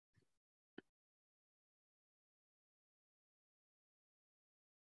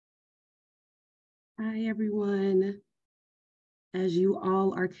Hi, everyone. As you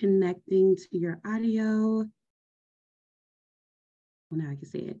all are connecting to your audio, well, now I can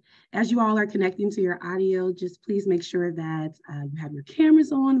say it. As you all are connecting to your audio, just please make sure that you have your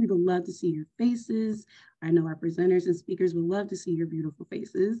cameras on. We would love to see your faces. I know our presenters and speakers would love to see your beautiful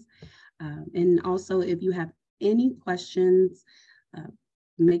faces. And also, if you have any questions, uh,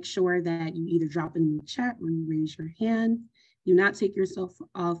 make sure that you either drop it in the chat or you raise your hand. Do not take yourself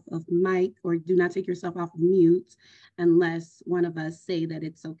off of mic or do not take yourself off of mute unless one of us say that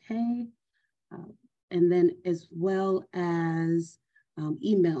it's okay. And then as well as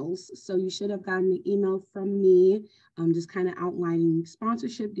emails. So you should have gotten an email from me, just kind of outlining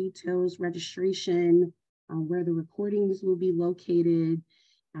sponsorship details, registration, where the recordings will be located,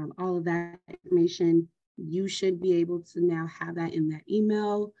 all of that information. You should be able to now have that in that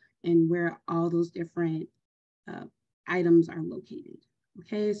email and where all those different items are located.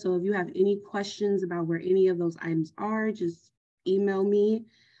 Okay, so if you have any questions about where any of those items are, just email me.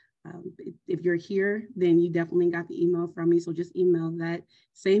 If you're here, then you definitely got the email from me. So just email that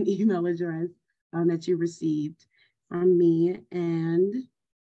same email address that you received from me. And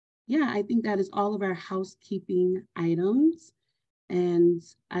yeah, I think that is all of our housekeeping items. And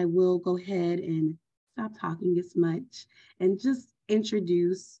I will go ahead and stop talking as much and just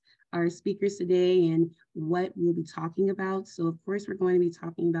introduce our speakers today and what we'll be talking about. So of course, we're going to be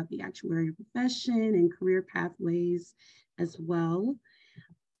talking about the actuarial profession and career pathways as well.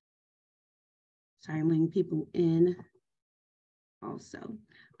 Letting people in also.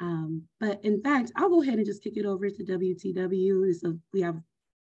 But in fact, I'll go ahead and just kick it over to WTW. So we have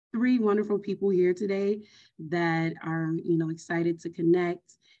three wonderful people here today that are, excited to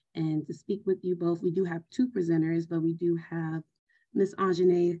connect and to speak with you both. We do have two presenters, but we do have Miss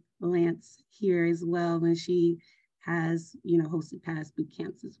Anjanae Lance here as well, and she has, hosted past boot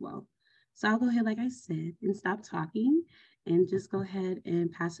camps as well. So I'll go ahead, like I said, and stop talking and just go ahead and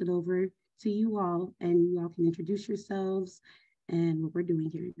pass it over to you all, and you all can introduce yourselves and what we're doing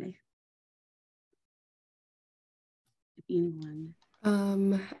here today. If anyone.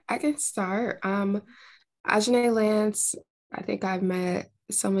 I can start. Ajane Lance, I think I've met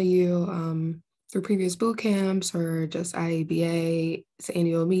some of you through previous boot camps or just IABA, it's an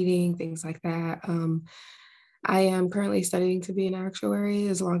annual meeting, things like that. I am currently studying to be an actuary.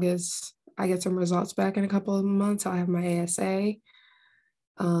 As long as I get some results back in a couple of months, I'll have my ASA.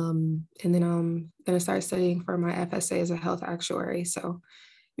 And then I'm going to start studying for my FSA as a health actuary. So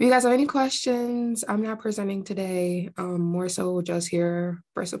if you guys have any questions, I'm not presenting today, more so just here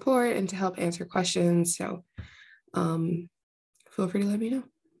for support and to help answer questions. So feel free to let me know.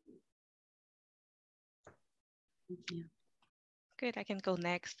 Thank you. Good, I can go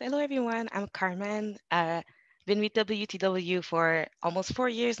next. Hello, everyone. I'm Carmen. Been with WTW for almost 4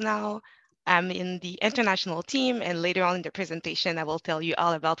 years now. I'm in the international team, and later on in the presentation, I will tell you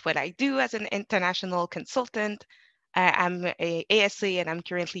all about what I do as an international consultant. I'm a ASA, and I'm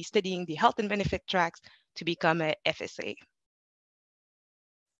currently studying the health and benefit tracks to become a FSA.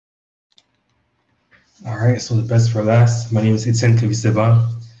 All right, so the best for last. My name is Etienne Caviceva.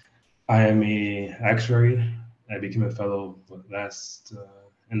 I am a actuary. I became a fellow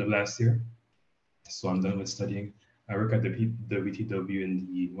end of last year. So I'm done with studying. I work at the WTW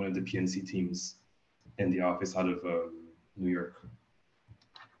in one of the PNC teams in the office out of New York.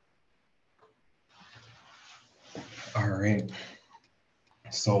 All right.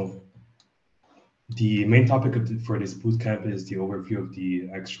 So the main topic for this bootcamp is the overview of the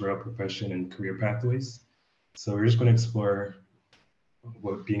actuarial profession and career pathways. So we're just going to explore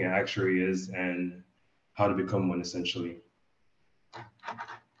what being an actuary is and how to become one, essentially.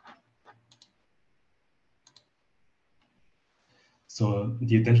 So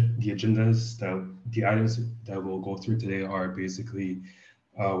the items that we'll go through today are basically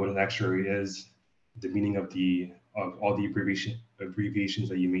what an actuary is, the meaning of all the abbreviations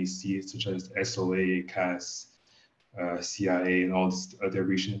that you may see, such as SOA, CAS, CIA, and all this other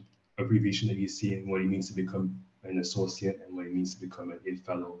abbreviation that you see, and what it means to become an associate and what it means to become a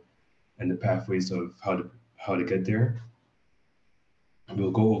fellow, and the pathways of how to get there. We'll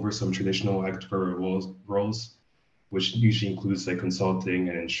go over some traditional actuarial roles, which usually includes like consulting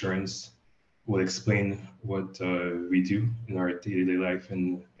and insurance. We'll explain what we do in our day-to-day life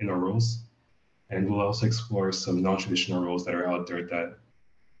and in our roles. And we'll also explore some non-traditional roles that are out there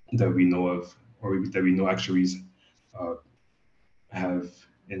that we know of, or that we know actuaries have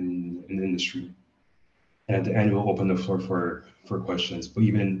in the industry. And at the end, we'll open the floor for questions. But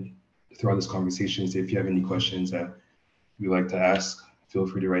even throughout this conversation, if you have any questions that you'd like to ask, feel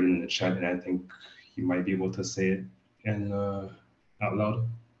free to write it in the chat, and I think you might be able to say it out loud.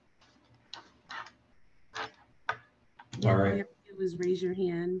 Yeah, All all right. you have to do is raise your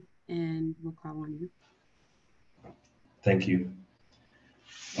hand and we'll call on you. Thank you.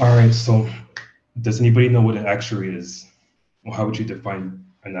 All right. So, does anybody know what an actuary is? Well, how would you define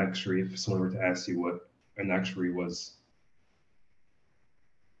an actuary if someone were to ask you what an actuary was?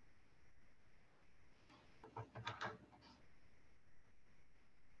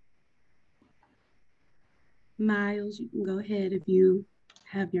 Miles, you can go ahead if you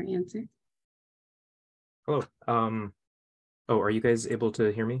have your answer. Hello. Oh, are you guys able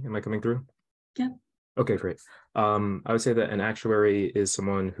to hear me? Am I coming through? Yep. Okay, great. I would say that an actuary is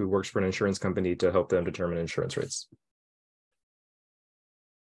someone who works for an insurance company to help them determine insurance rates.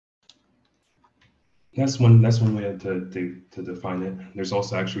 That's one way to define it. There's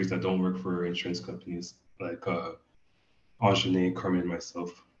also actuaries that don't work for insurance companies, like Anjane, Carmen, and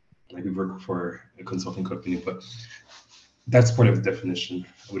myself. Like we work for a consulting company, but that's part of the definition.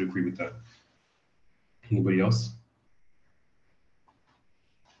 I would agree with that. Anybody else?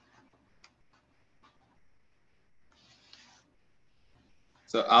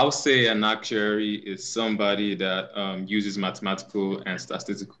 So I'll say an actuary is somebody that uses mathematical and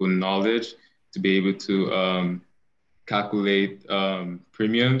statistical knowledge to be able to calculate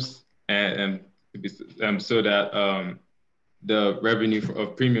premiums and so that the revenue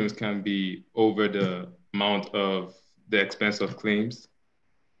of premiums can be over the amount of the expense of claims,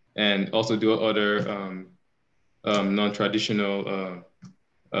 and also do other non-traditional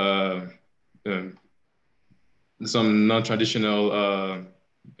um, some non-traditional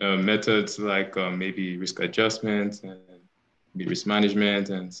methods like maybe risk adjustment and maybe risk management,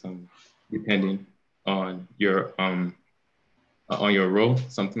 and some depending on your role,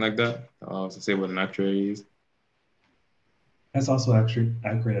 something like that. I'll also say what an actuary is. That's also actually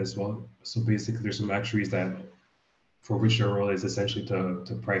accurate as well. So basically, there's some actuaries that for which your role is essentially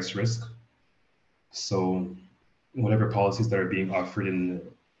to price risk. So whatever policies that are being offered in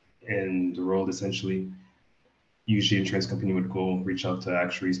the world, essentially, usually insurance company would go reach out to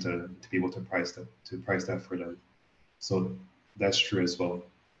actuaries to be able to price that for them. So that's true as well.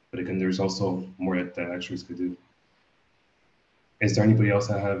 But again, there's also more that actuaries could do. Is there anybody else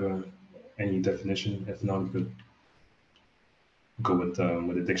that have any definition? If not, we could go with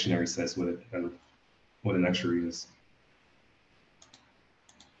what the dictionary says what an actuary is.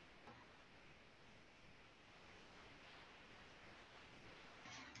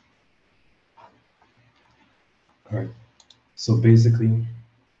 All right. So basically,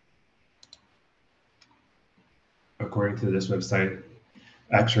 according to this website,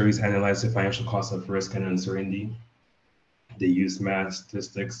 actuaries analyze the financial cost of risk and uncertainty. They use math,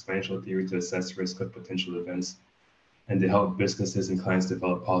 statistics, financial theory to assess risk of potential events, and they help businesses and clients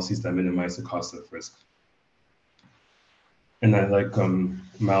develop policies that minimize the cost of risk. And I like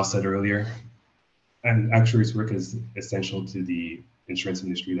Miles said earlier, and actuaries' work is essential to the insurance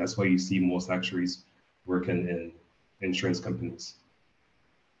industry. That's why you see most actuaries working in insurance companies.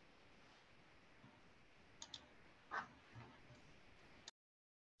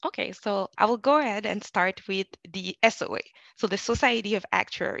 Okay, so I will go ahead and start with the SOA, so the Society of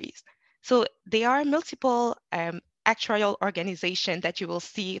Actuaries. So there are multiple actuarial organizations that you will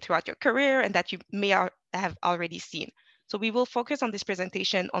see throughout your career and that you may have already seen. So we will focus on this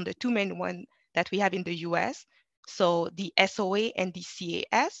presentation on the two main ones that we have in the US, so the SOA and the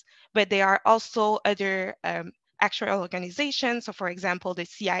CAS, but there are also other actuarial organizations, so for example, the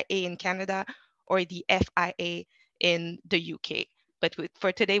CIA in Canada or the FIA in the UK. But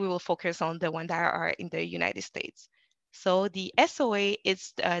for today, we will focus on the ones that are in the United States. So the SOA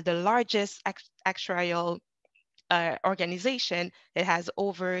is the largest actuarial organization that has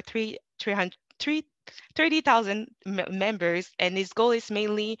over 30,000 members, and its goal is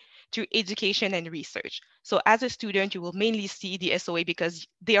mainly through education and research. So as a student, you will mainly see the SOA because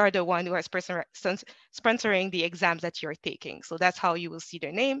they are the one who are sponsoring the exams that you're taking. So that's how you will see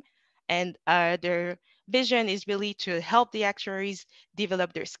their name. And their vision is really to help the actuaries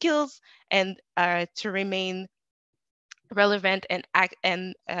develop their skills and to remain relevant and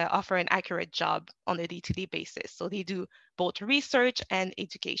offer an accurate job on a day-to-day basis. So they do both research and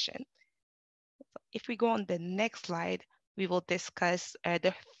education. If we go on the next slide, we will discuss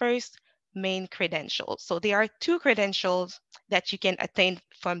the first main credentials. So there are two credentials that you can attain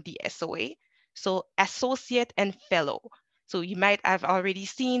from the SOA. So associate and fellow. So you might have already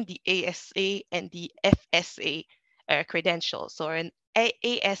seen the ASA and the FSA credentials. So an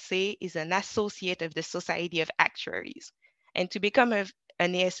ASA is an associate of the Society of Actuaries. And to become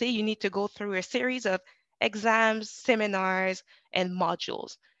an ASA, you need to go through a series of exams, seminars, and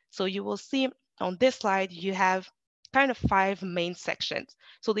modules. So you will see on this slide, you have kind of 5 main sections.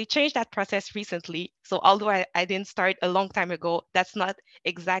 So they changed that process recently. So although I didn't start a long time ago, that's not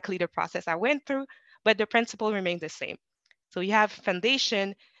exactly the process I went through, but the principle remains the same. So you have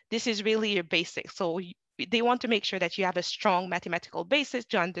foundation. This is really your basics. So they want to make sure that you have a strong mathematical basis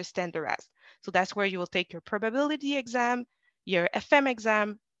to understand the rest. So that's where you will take your probability exam, your FM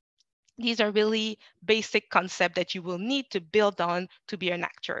exam. These are really basic concepts that you will need to build on to be an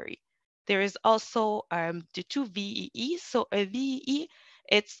actuary. There is also the 2 VEEs. So a VEE,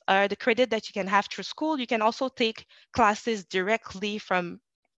 it's the credit that you can have through school. You can also take classes directly from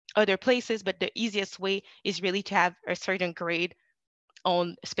other places, but the easiest way is really to have a certain grade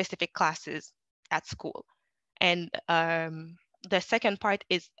on specific classes at school. And the second part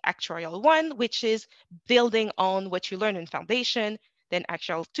is Actuarial 1, which is building on what you learn in Foundation, then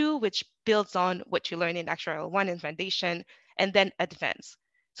Actuarial 2, which builds on what you learn in Actuarial 1 and Foundation, and then Advanced.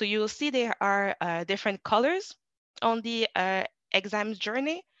 So you will see there are different colors on the exams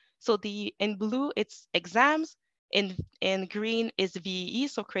journey. So in blue, it's exams. In green is VE,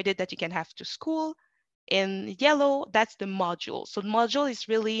 so credit that you can have to school. In yellow, that's the module. So the module is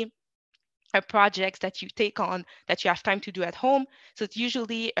really a project that you take on that you have time to do at home. So it's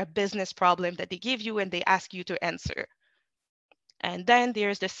usually a business problem that they give you and they ask you to answer. And then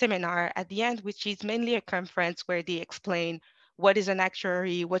there's the seminar at the end, which is mainly a conference where they explain what is an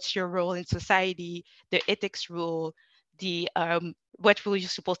actuary, what's your role in society, the ethics rule, the what rule you're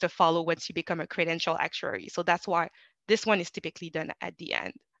supposed to follow once you become a credential actuary. So that's why this one is typically done at the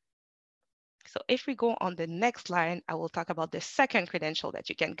end. So if we go on the next line, I will talk about the second credential that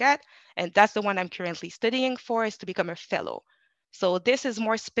you can get. And that's the one I'm currently studying for, is to become a fellow. So this is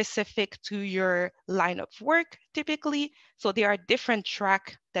more specific to your line of work typically. So there are different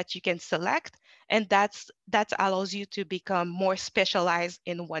tracks that you can select, and that allows you to become more specialized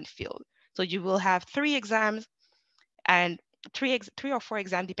in one field. So you will have 3 exams and three or 4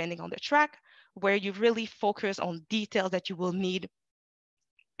 exams depending on the track, where you really focus on details that you will need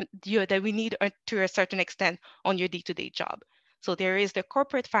that we need to a certain extent on your day-to-day job. So there is the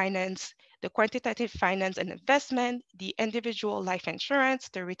corporate finance, the quantitative finance and investment, the individual life insurance,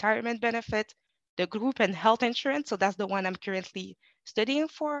 the retirement benefit, the group and health insurance. So that's the one I'm currently studying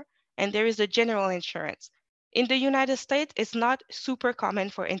for. And there is the general insurance. In the United States, it's not super common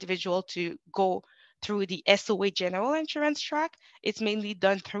for individual to go through the SOA general insurance track. It's mainly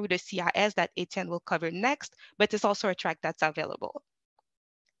done through the CIS that Etienne will cover next, but it's also a track that's available.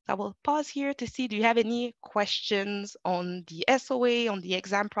 I will pause here to see, do you have any questions on the SOA, on the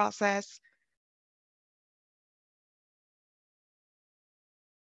exam process?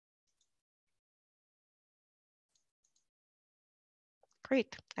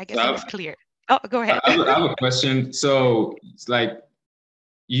 Great, I guess it was clear. Oh, go ahead. I have a question. So it's like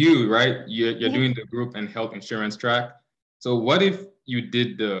you, right? You're doing the group and health insurance track. So what if you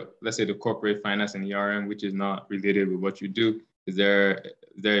did let's say the corporate finance and ERM, which is not related with what you do? Is there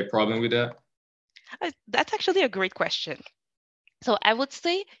a problem with that? That's actually a great question. So I would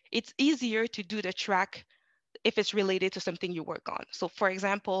say it's easier to do the track if it's related to something you work on. So for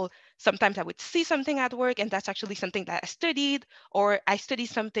example, sometimes I would see something at work and that's actually something that I studied, or I study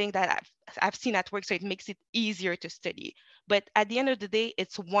something that I've seen at work, so it makes it easier to study. But at the end of the day,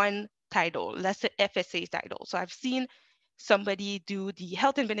 it's one title, that's the FSA title. So I've seen somebody do the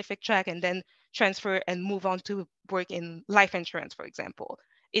health and benefit track and then transfer and move on to work in life insurance, for example.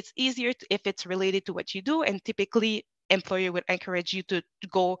 It's easier if it's related to what you do, and typically employer would encourage you to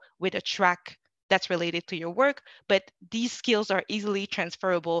go with a track that's related to your work, but these skills are easily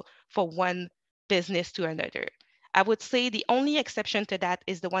transferable for one business to another. I would say the only exception to that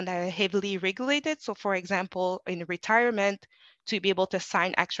is the one that are heavily regulated. So for example, in retirement, to be able to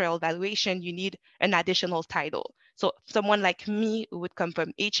sign actuarial valuation, you need an additional title. So someone like me who would come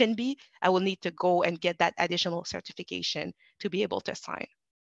from H&B, I will need to go and get that additional certification to be able to sign.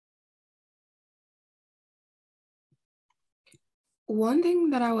 One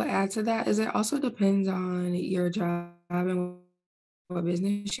thing that I would add to that is it also depends on your job and what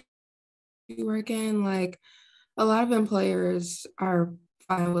business you work in. Like a lot of employers are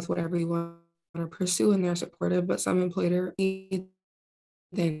fine with whatever you want to pursue and they're supportive, but some employer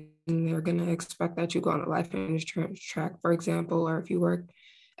then they're going to expect that you go on a life insurance track, for example, or if you work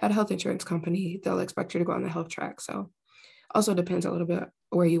at a health insurance company, they'll expect you to go on the health track. So also depends a little bit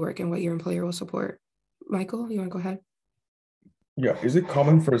where you work and what your employer will support. Michael, you want to go ahead? Yeah, is it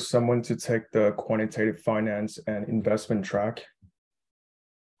common for someone to take the quantitative finance and investment track?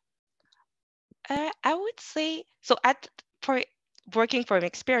 I would say, so for working from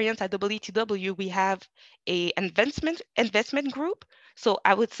experience at WTW, we have a investment group. So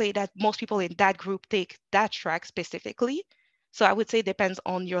I would say that most people in that group take that track specifically. So I would say it depends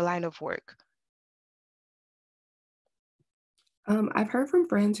on your line of work. I've heard from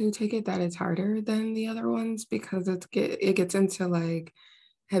friends who take it that it's harder than the other ones because it gets into like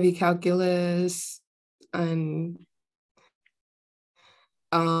heavy calculus and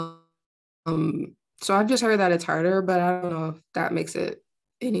um so I've just heard that it's harder, but I don't know if that makes it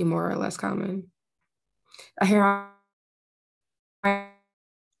any more or less common. I hear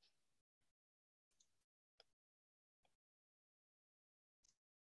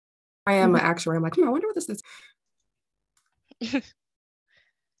I am an actuary. I'm like, I wonder what this is.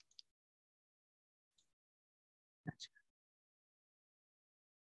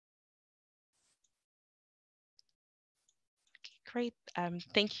 Great.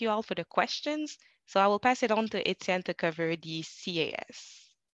 Thank you all for the questions. So I will pass it on to Etienne to cover the CAS.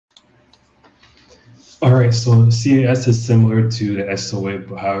 All right, so CAS is similar to the SOA,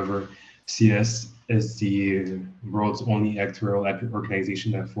 but however, CAS is the world's only actuarial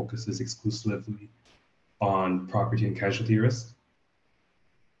organization that focuses exclusively on property and casualty risk.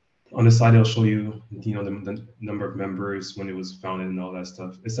 On the slide, I'll show you, the number of members when it was founded and all that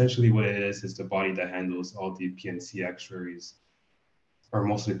stuff. Essentially, what it is the body that handles all the PNC actuaries, or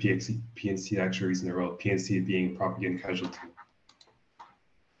most of the PNC actuaries in the world. PNC being property and casualty.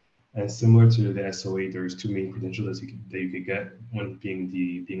 And similar to the SOA, there's two main credentials that you could get. One being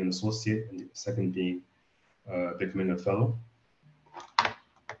being an associate, and the second being becoming a fellow.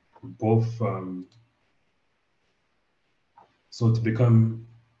 Both. So to become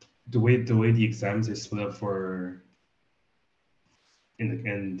the way the exams is split up for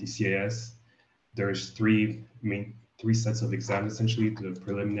in the CAS, there's three sets of exams essentially: the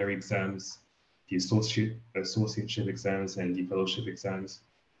preliminary exams, the associateship exams, and the fellowship exams.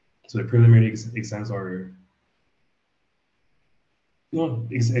 So the preliminary exams are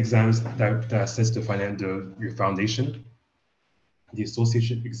exams that assess to find your foundation. The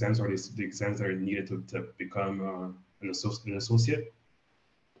associateship exams are the exams that are needed to become an associate,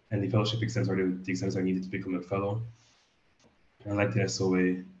 and the fellowship exams are the exams that are needed to become a fellow. And like the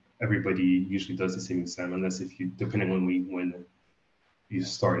SOA, everybody usually does the same exam, unless if you, depending on when you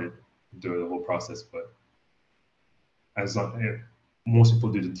started the whole process. But as not, most people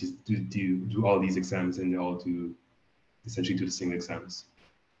do all these exams, and they all essentially do the same exams.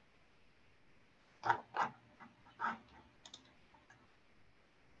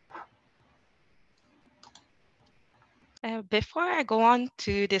 Before I go on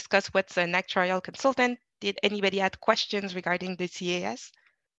to discuss what's an actuarial consultant, did anybody have questions regarding the CAS?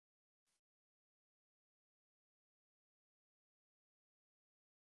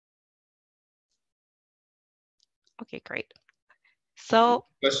 Okay, great. So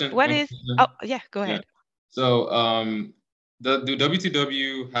Question. what is, oh yeah, go ahead. So do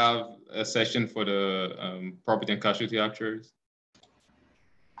WTW have a section for the property and casualty actuaries?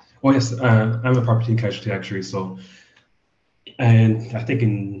 Oh yes, I'm a property and casualty actuary. So, and I think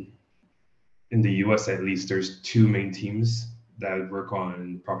in the US at least, there's two main teams that work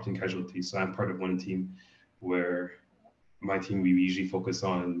on property and casualty. So I'm part of one team where my team, we usually focus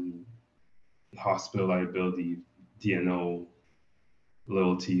on hospital liability, D&O,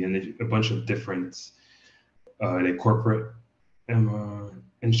 loyalty, and a bunch of different like corporate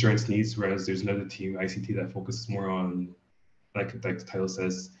insurance needs. Whereas there's another team, ICT, that focuses more on, like the title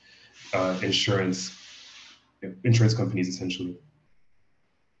says, insurance companies essentially.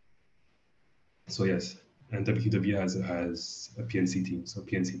 So yes, and WTW has a PNC team. So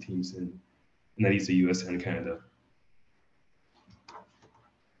PNC teams in that is the US and Canada.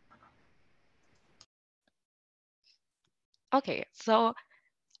 Okay, so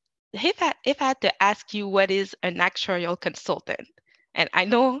if I had to ask you what is an actuarial consultant, and I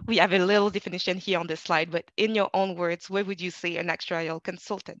know we have a little definition here on the slide, but in your own words, what would you say an actuarial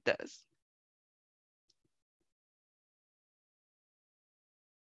consultant does?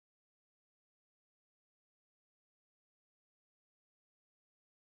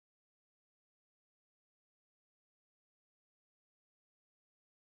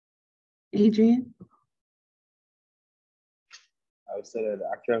 Adrian? I would say that the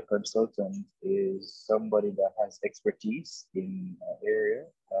actual consultant is somebody that has expertise in an area,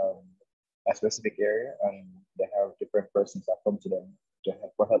 a specific area, and they have different persons that come to them to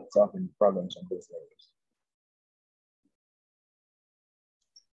help solving problems in those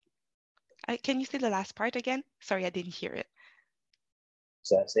areas. Can you say the last part again? Sorry, I didn't hear it.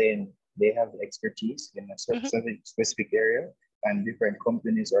 So I'm saying they have expertise in a specific area, and different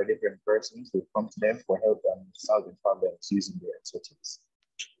companies or different persons will come to them for help on solving problems using their expertise.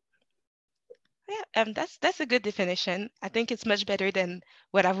 Yeah, that's a good definition. I think it's much better than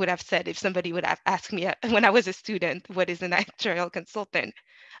what I would have said if somebody would have asked me when I was a student, what is an actuarial consultant?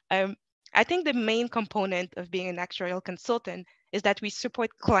 Um, I think the main component of being an actuarial consultant is that we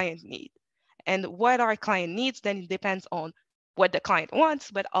support client need. And what our client needs then depends on what the client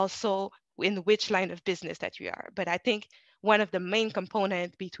wants, but also in which line of business that we are. But I think one of the main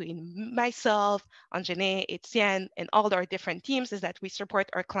component between myself, Anjane, Etienne, and all our different teams is that we support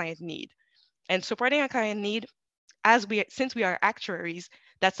our client need. And supporting a client need, since we are actuaries,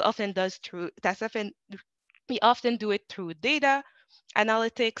 we often do it through data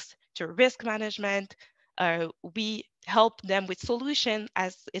analytics to risk management. We help them with solution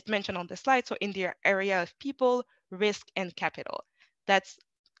as it's mentioned on the slide. So in their area of people, risk, and capital. That's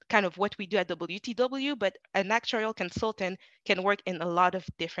kind of what we do at WTW, but an actuarial consultant can work in a lot of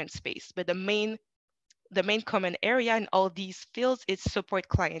different space. But the main common area in all these fields is support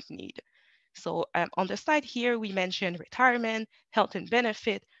client need. So on the slide here, we mentioned retirement, health and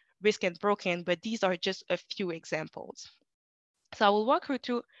benefit, risk and broken, but these are just a few examples. So I will walk you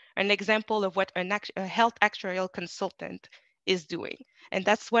through an example of what a health actuarial consultant is doing. And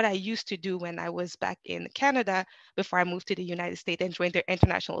that's what I used to do when I was back in Canada before I moved to the United States and joined their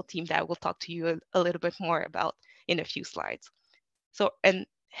international team that I will talk to you a little bit more about in a few slides. So a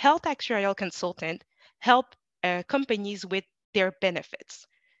health actuarial consultant help companies with their benefits.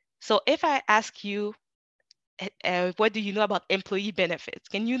 So if I ask you, what do you know about employee benefits?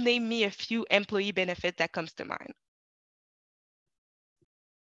 Can you name me a few employee benefits that comes to mind?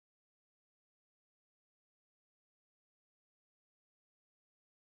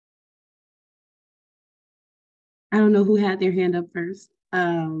 I don't know who had their hand up first.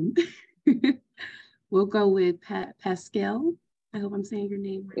 We'll go with Pascal. I hope I'm saying your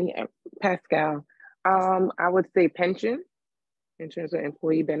name right. Yeah, Pascal. I would say pension in terms of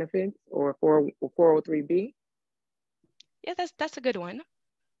employee benefits or 403B. Yeah, that's a good one.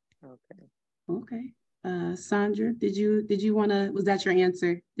 Okay. Okay. Sandra, did you want to, was that your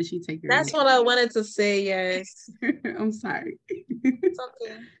answer? Did she take your That's answer? what I wanted to say, yes. I'm sorry. It's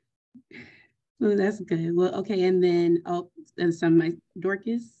okay. Well, that's good. Well, okay, and then some like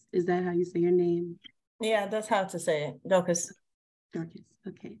Dorcas, is that how you say your name? Yeah, that's how to say it, Dorcas. Dorcas.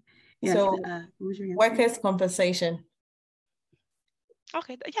 Okay. Yes. So, what was your answer? workers' compensation.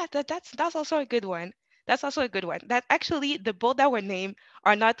 Okay, yeah, that's also a good one. That's also a good one. That actually the both that were named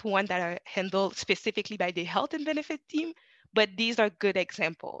are not one that are handled specifically by the health and benefit team, but these are good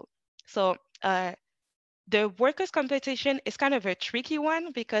examples. So the workers' compensation is kind of a tricky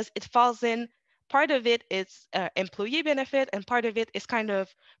one because it falls in. Part of it is employee benefit, and part of it is kind of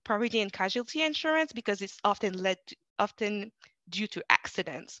property and casualty insurance because it's often due to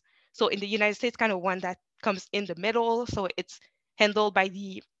accidents. So in the United States, kind of one that comes in the middle. So it's handled by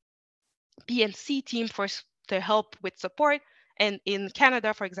the PNC team to help with support. And in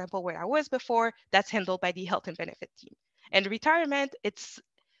Canada, for example, where I was before, that's handled by the health and benefit team. And retirement, it's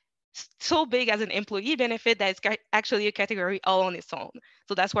so big as an employee benefit that it's actually a category all on its own.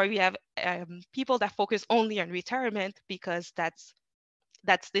 So that's why we have people that focus only on retirement because that's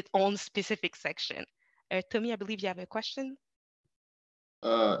its own specific section. Tommy, I believe you have a question.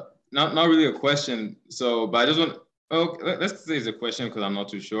 Not really a question. So, but I just want. Oh, let's say it's a question because I'm not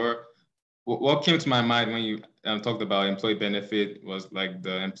too sure. What came to my mind when you talked about employee benefit was like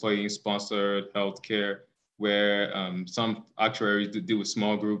the employee-sponsored healthcare, where some actuaries deal with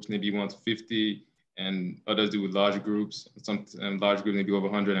small groups, maybe 1 to 50, and others do with large groups. Some large groups maybe over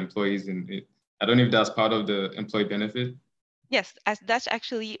 100 employees. And I don't know if that's part of the employee benefit. Yes, that's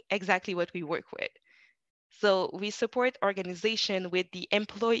actually exactly what we work with. So we support organization with the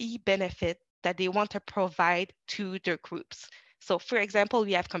employee benefit that they want to provide to their groups. So for example,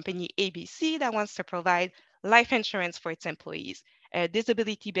 we have company ABC that wants to provide life insurance for its employees,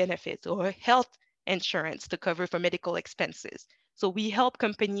 disability benefits or health insurance to cover for medical expenses. So we help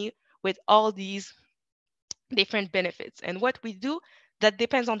company with all these different benefits. And what we do, that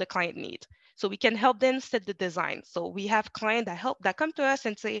depends on the client need. So we can help them set the design. So we have clients that come to us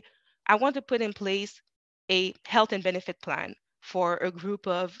and say, I want to put in place a health and benefit plan for a group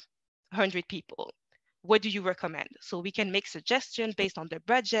of 100 people. What do you recommend? So we can make suggestions based on their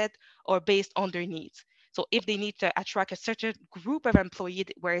budget or based on their needs. So if they need to attract a certain group of employees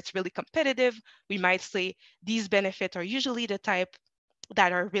where it's really competitive, we might say these benefits are usually the type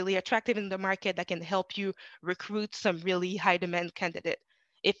that are really attractive in the market that can help you recruit some really high demand candidate.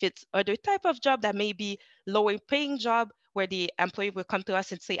 If it's other type of job that may be lower paying job where the employee will come to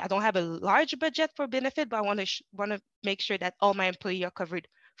us and say, I don't have a large budget for benefit, but I want to make sure that all my employees are covered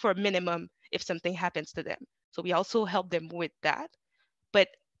for a minimum if something happens to them. So we also help them with that. But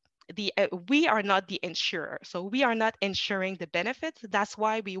we are not the insurer. So we are not insuring the benefits. That's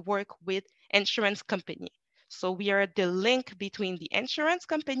why we work with insurance company. So we are the link between the insurance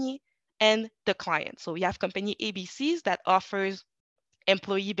company and the client. So we have company ABCs that offers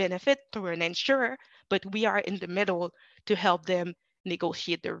employee benefit through an insurer, but we are in the middle to help them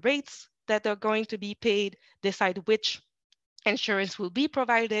negotiate the rates that are going to be paid, decide which insurance will be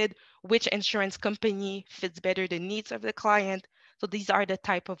provided, which insurance company fits better the needs of the client. So these are the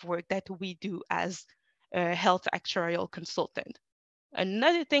type of work that we do as a health actuarial consultant.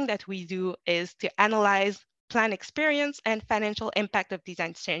 Another thing that we do is to analyze plan experience and financial impact of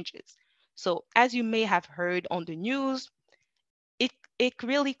design changes. So as you may have heard on the news, it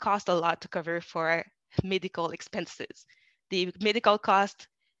really costs a lot to cover for medical expenses. The medical cost,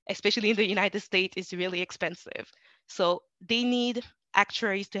 especially in the United States, is really expensive. So they need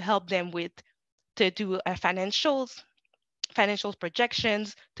actuaries to help them with to do financial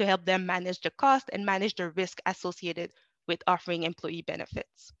projections to help them manage the cost and manage the risk associated with offering employee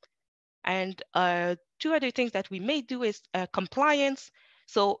benefits. And two other things that we may do is compliance.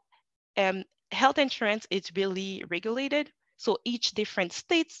 So um, health insurance is really regulated. So each different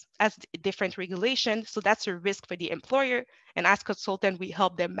states has different regulation. So that's a risk for the employer. And as consultant, we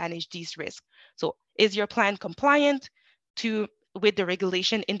help them manage these risks. So is your plan compliant with the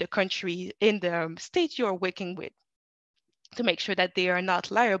regulation in the country, in the state you're working with, to make sure that they are not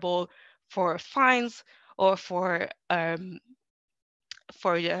liable for fines or for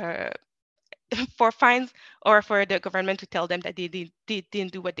for fines or for the government to tell them that they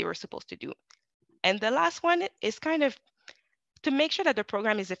didn't do what they were supposed to do. And the last one is kind of to make sure that the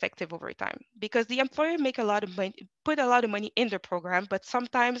program is effective over time, because the employer make a lot of money, put a lot of money in the program, but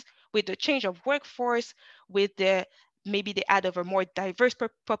sometimes with the change of workforce, with the maybe the add of a more diverse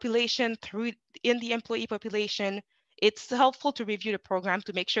population through in the employee population, it's helpful to review the program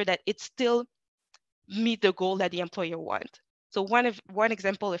to make sure that it still meet the goal that the employer want. So one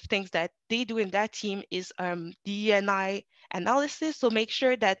example of things that they do in that team is DNI analysis. So make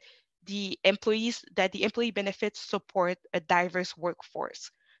sure that the employee benefits support a diverse workforce.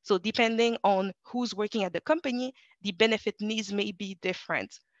 So depending on who's working at the company, the benefit needs may be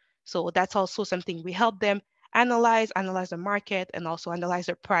different. So that's also something we help them analyze the market, and also analyze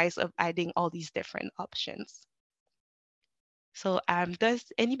the price of adding all these different options. So does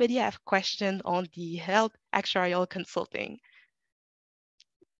anybody have questions on the health actuarial consulting?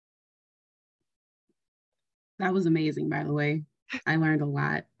 That was amazing, by the way. I learned a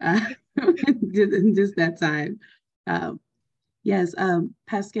lot just that time. Yes,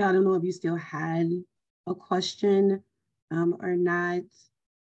 Pascal, I don't know if you still had a question or not,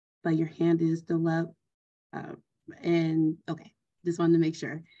 but your hand is still up. And okay, just wanted to make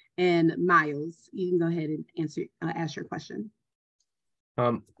sure. And Miles, you can go ahead and ask your question.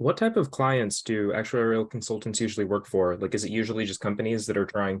 What type of clients do actuarial consultants usually work for? Like, is it usually just companies that are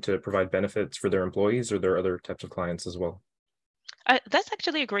trying to provide benefits for their employees, or are there other types of clients as well? That's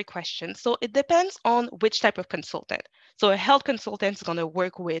actually a great question. So it depends on which type of consultant. So a health consultant is going to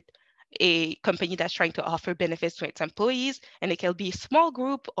work with a company that's trying to offer benefits to its employees, and it can be a small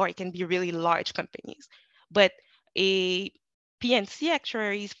group or it can be really large companies. But a PNC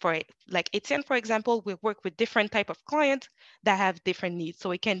actuaries, for like Etienne, for example, we work with different type of clients that have different needs.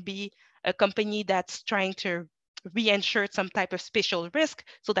 So it can be a company that's trying to reinsure some type of special risk,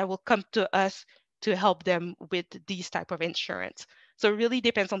 so that will come to us to help them with these type of insurance. So it really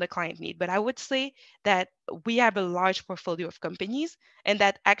depends on the client need. But I would say that we have a large portfolio of companies, and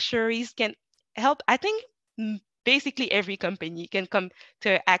that actuaries can help. I think basically every company can come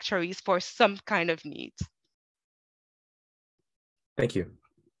to actuaries for some kind of needs. Thank you.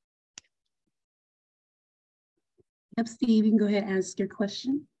 Yep, Steve, you can go ahead and ask your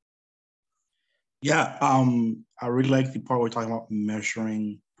question. Yeah, I really like the part where we're talking about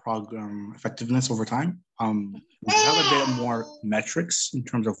measuring program effectiveness over time. We have a bit more metrics in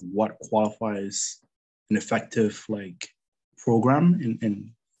terms of what qualifies an effective program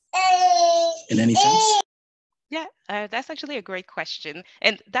in any sense. Yeah, that's actually a great question.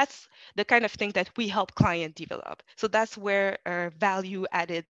 And that's the kind of thing that we help clients develop. So that's where value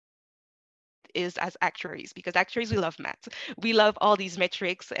added is as actuaries, because actuaries, we love math. We love all these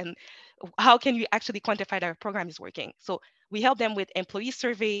metrics, and how can you actually quantify that our program is working? So we help them with employee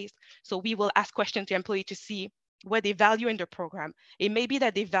surveys. So we will ask questions to employee to see what they value in their program. It may be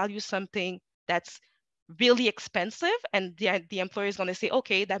that they value something that's really expensive, and the employer is going to say,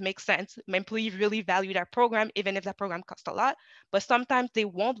 okay, that makes sense. My employee really value that program, even if that program costs a lot. But sometimes they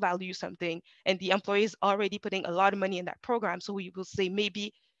won't value something, and the employee is already putting a lot of money in that program. So we will say,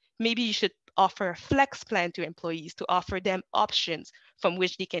 maybe you should offer a flex plan to employees, to offer them options from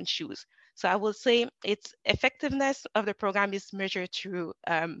which they can choose. So I will say its effectiveness of the program is measured through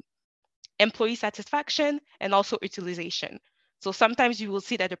employee satisfaction and also utilization. So sometimes you will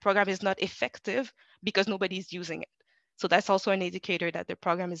see that the program is not effective because nobody is using it. So that's also an indicator that the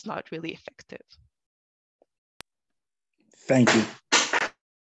program is not really effective. Thank you.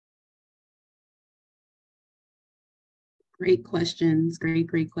 Great questions,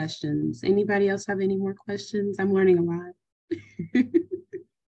 great questions. Anybody else have any more questions? I'm learning a lot.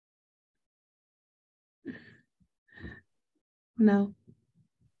 No.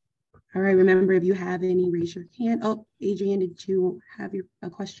 All right, remember, if you have any, raise your hand. Oh, Adrienne, did you have a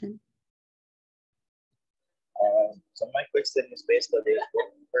question? So my question is based on the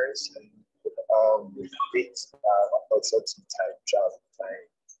person with this consulting type job.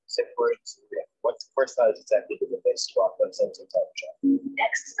 Separate what personality type would be the best for a consulting type job?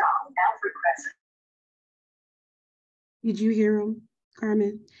 Next stop, Alfred Crescent. Did you hear him,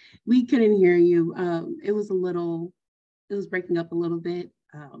 Carmen? We couldn't hear you. It was breaking up a little bit.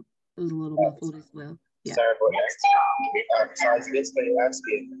 It was a little muffled as well. Yeah. Sorry about that. So I was basically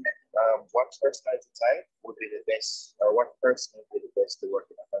asking, what personality type would be the best, or what person would be the best to work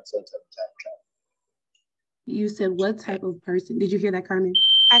in a consultant type job? You said what type of person? Did you hear that, Carmen?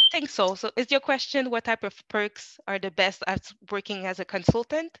 I think so. So is your question, what type of perks are the best at working as a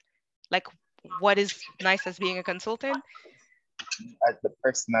consultant? Like what is nice as being a consultant? The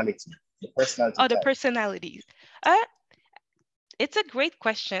personality. Oh, the personalities. It's a great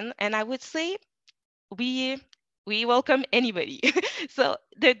question. And I would say we welcome anybody. So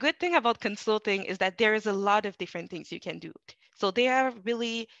the good thing about consulting is that there is a lot of different things you can do. So there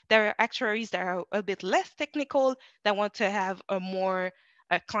are actuaries that are a bit less technical, that want to have a more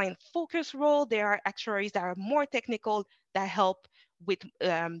client-focused role. There are actuaries that are more technical, that help with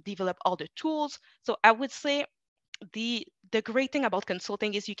develop all the tools. So I would say the great thing about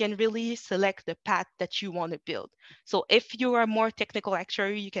consulting is you can really select the path that you want to build. So if you are a more technical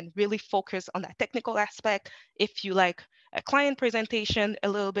actuary, you can really focus on that technical aspect. If you like a client presentation a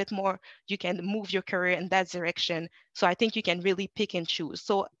little bit more, you can move your career in that direction. So I think you can really pick and choose.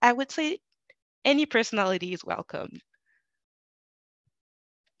 So I would say any personality is welcome.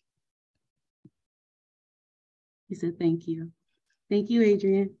 He said, thank you. Thank you,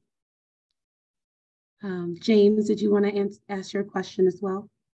 Adrienne. James, did you want to ask your question as well?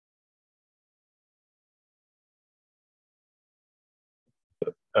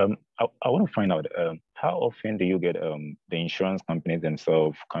 I want to find out how often do you get the insurance companies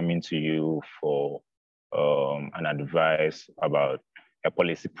themselves coming to you for an advice about a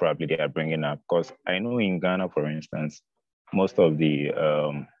policy probably they are bringing up? Because I know in Ghana, for instance, most of the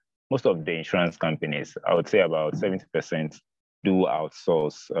insurance companies, I would say about 70% do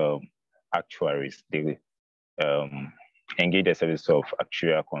outsource actuaries. They engage the service of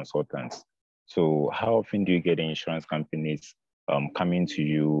actuarial consultants. So how often do you get the insurance companies coming to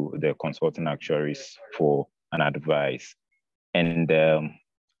you, the consulting actuaries, for an advice? And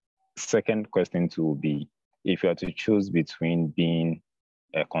second question to be, if you are to choose between being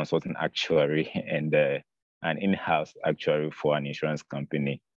a consulting actuary and an in-house actuary for an insurance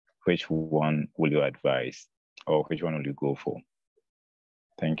company, which one will you advise, or which one will you go for?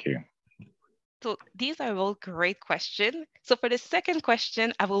 Thank you. So these are all great questions. So for the second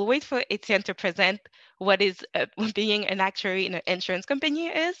question, I will wait for Etienne to present what is being an actuary in an insurance company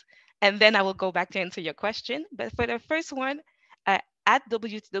is, and then I will go back to answer your question. But for the first one, at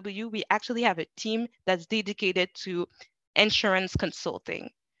WTW, we actually have a team that's dedicated to insurance consulting.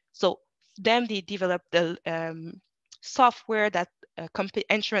 So them, they develop the software that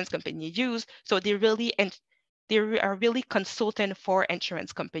insurance company use. So they are really consultant for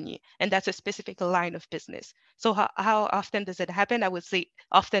insurance company, and that's a specific line of business. So how often does it happen? I would say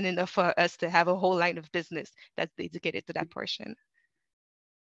often enough for us to have a whole line of business that's dedicated to that portion.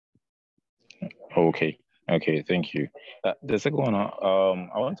 Okay, thank you. The second one, I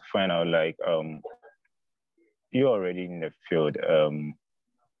want to find out, like, you're already in the field.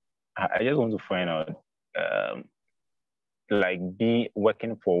 I just want to find out, like, be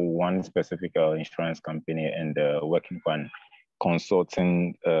working for one specific insurance company and working for an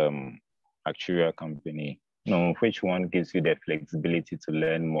consulting actuarial company, which one gives you the flexibility to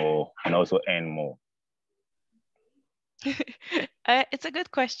learn more and also earn more? It's a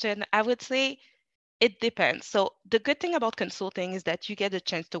good question. I would say it depends. So the good thing about consulting is that you get a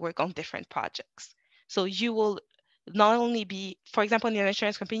chance to work on different projects. So you will not only be, for example, in an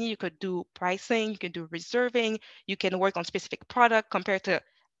insurance company, you could do pricing, you can do reserving, you can work on specific product compared to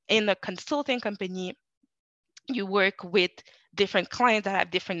in a consulting company, you work with different clients that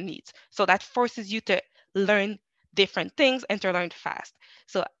have different needs. So that forces you to learn different things and to learn fast.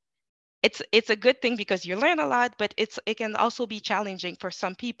 So it's a good thing because you learn a lot, but it can also be challenging for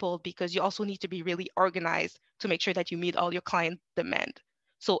some people because you also need to be really organized to make sure that you meet all your client demand.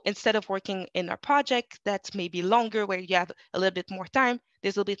 So instead of working in a project that's maybe longer where you have a little bit more time,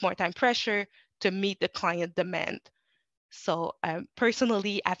 there's a little bit more time pressure to meet the client demand. So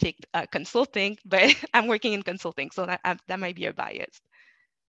personally, I picked consulting, but I'm working in consulting, so that might be a bias.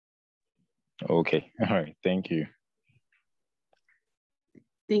 Okay. All right. Thank you.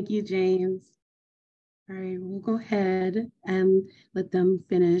 Thank you, James. All right, we'll go ahead and let them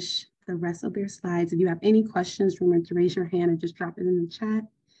finish the rest of their slides. If you have any questions, remember to raise your hand or just drop it in the chat.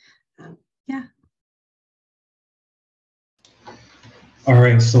 Yeah. All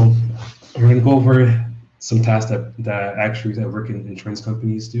right, so we're going to go over some tasks that actuaries that work in insurance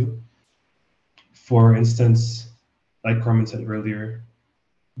companies do. For instance, like Carmen said earlier,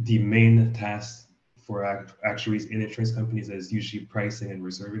 the main task for actuaries in insurance companies is usually pricing and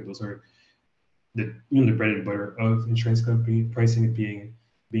reserving. Those are the bread and butter of insurance company pricing, being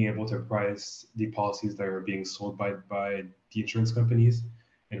able to price the policies that are being sold by the insurance companies,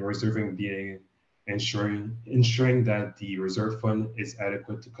 and reserving being ensuring that the reserve fund is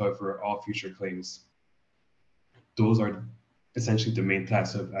adequate to cover all future claims. Those are essentially the main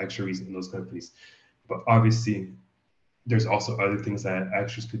tasks of actuaries in those companies. But obviously, there's also other things that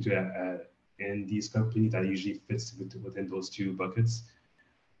actuaries could do in these companies that usually fits within those two buckets.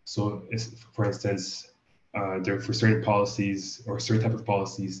 So, for instance, for certain policies or certain type of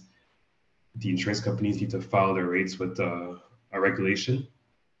policies, the insurance companies need to file their rates with a regulation.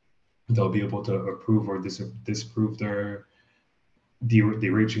 They'll be able to approve or disapprove the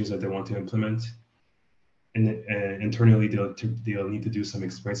rate change that they want to implement. And internally, they'll need to do some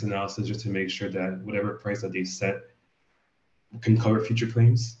experience analysis just to make sure that whatever price that they set can cover future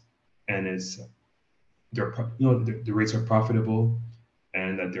claims, and the rates are profitable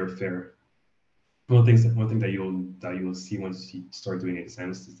and that they're fair. One thing that you'll see once you start doing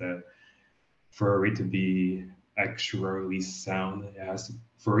exams is that for a rate to be actuarially sound,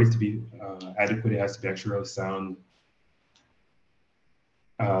 for a rate to be adequate, it has to be actuarially sound,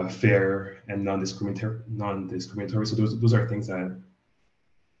 fair, and non-discriminatory. So those are things that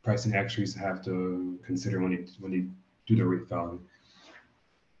pricing actuaries have to consider when they do the rate filing.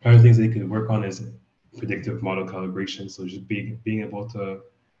 Other things they could work on is predictive model calibration. So just being able to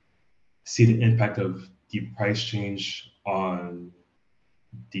see the impact of the price change on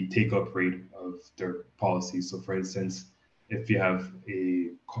the take-up rate of their policies. So for instance, if you have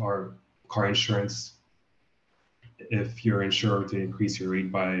a car insurance, if you're insured to increase your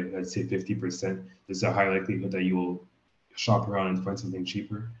rate by, let's say, 50%, there's a high likelihood that you will shop around and find something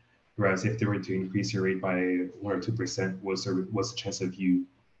cheaper. Whereas if they were to increase your rate by 1 or 2%, what's the chance of you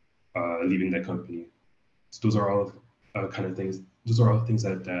leaving that company? So those are all kind of things. Those are all things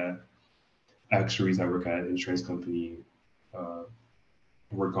that actuaries that work at an insurance company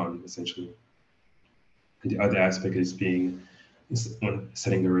work on, essentially. And the other aspect is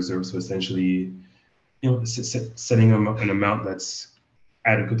setting the reserve. So essentially, setting an amount that's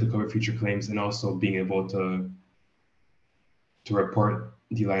adequate to cover future claims, and also being able to report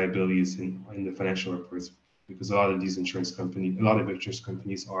the liabilities in the financial reports, because a lot of insurance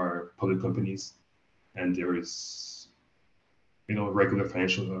companies are public companies, and there is regular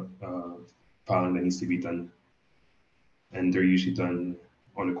financial filing that needs to be done, and they're usually done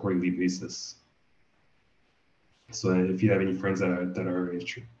on a quarterly basis. So if you have any friends that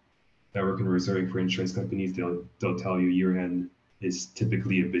work in reserving for insurance companies, they'll tell you year end is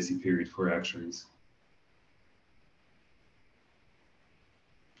typically a busy period for actuaries.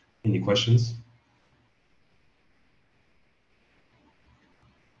 Any questions?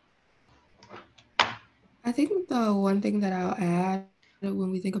 I think the one thing that I'll add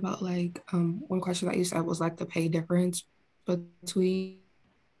when we think about one question that you said was like the pay difference between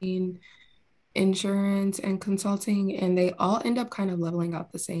insurance and consulting, and they all end up kind of leveling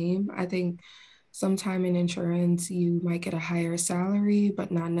out the same. I think sometime in insurance, you might get a higher salary,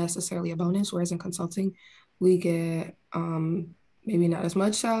 but not necessarily a bonus, whereas in consulting, we get maybe not as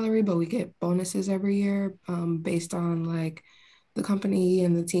much salary, but we get bonuses every year based on like the company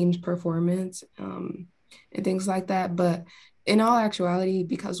and the team's performance and things like that. But in all actuality,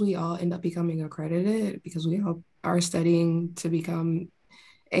 because we all end up becoming accredited, because we all are studying to become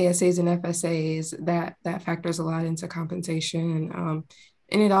ASAs and FSAs, that factors a lot into compensation,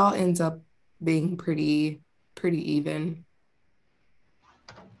 and it all ends up being pretty even.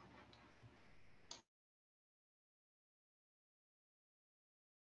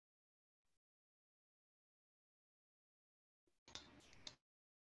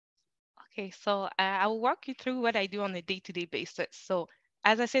 Okay, so I'll walk you through what I do on a day-to-day basis. So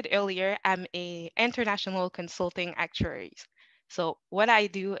as I said earlier, I'm a international consulting actuary. So what I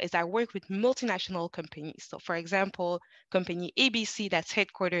do is I work with multinational companies. So for example, company ABC that's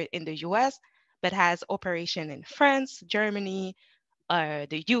headquartered in the US, but has operation in France, Germany,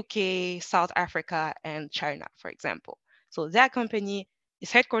 the UK, South Africa, and China, for example. So that company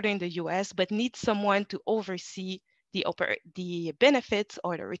is headquartered in the US, but needs someone to oversee the benefits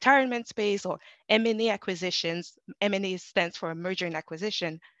or the retirement space or M&A acquisitions. M&A stands for merger and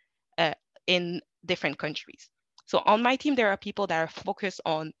acquisition uh, in different countries. So on my team, there are people that are focused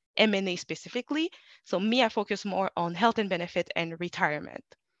on M&A specifically. So me, I focus more on health and benefit and retirement.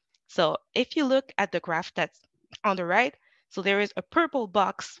 So if you look at the graph that's on the right, so there is a purple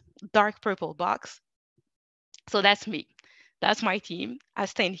box, dark purple box. So that's me. That's my team. I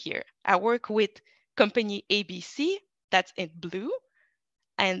stand here. I work with company ABC, that's in blue,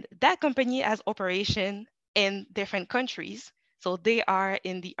 and that company has operation in different countries. So they are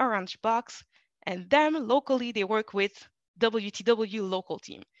in the orange box, and them locally, they work with WTW local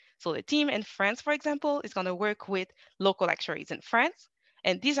team. So the team in France, for example, is going to work with local actuaries in France.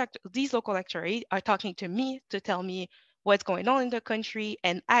 And these local actuaries are talking to me to tell me what's going on in the country.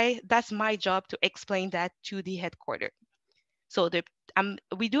 And that's my job to explain that to the headquarters. So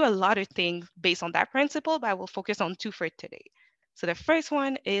we do a lot of things based on that principle, but I will focus on two for today. So the first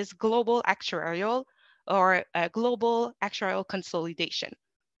one is global actuarial or global actuarial consolidation.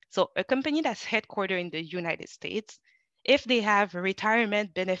 So a company that's headquartered in the United States, if they have a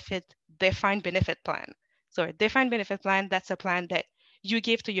retirement benefit, defined benefit plan. So a defined benefit plan, that's a plan that you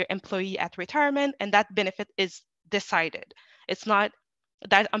give to your employee at retirement, and that benefit is decided. It's not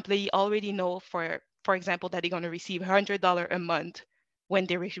that employee already know, for example, that they're going to receive $100 a month when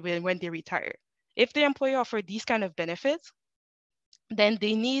when they retire. If the employer offer these kind of benefits, then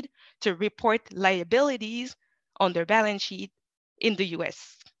they need to report liabilities on their balance sheet in the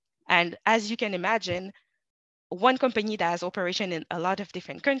US. And as you can imagine, one company that has operation in a lot of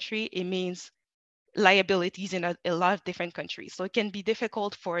different countries, it means liabilities in a lot of different countries. So it can be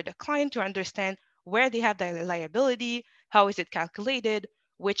difficult for the client to understand where they have the liability, how is it calculated,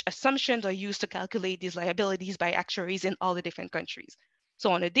 which assumptions are used to calculate these liabilities by actuaries in all the different countries.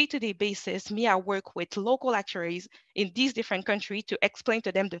 So on a day-to-day basis, me, I work with local actuaries in these different countries to explain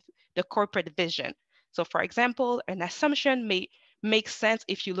to them the corporate vision. So for example, an assumption may make sense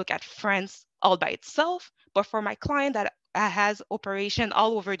if you look at France all by itself, but for my client that has operation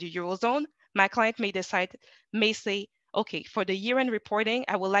all over the Eurozone, my client may say, okay, for the year-end reporting,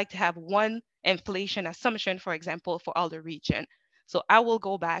 I would like to have one inflation assumption, for example, for all the region. So I will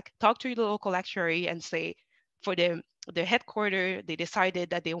go back, talk to the local actuary and say, for the headquarter, they decided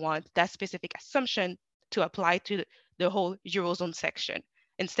that they want that specific assumption to apply to the whole Eurozone section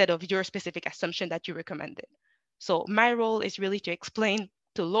instead of your specific assumption that you recommended. So my role is really to explain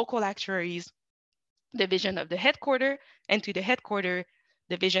to local actuaries the vision of the headquarter, and to the headquarter,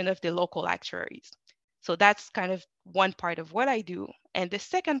 the vision of the local actuaries. So that's kind of one part of what I do. And the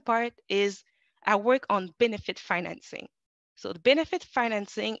second part is I work on benefit financing. So the benefit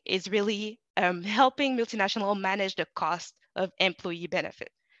financing is really helping multinational manage the cost of employee benefit.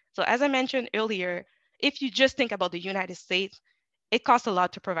 So as I mentioned earlier, if you just think about the United States, it costs a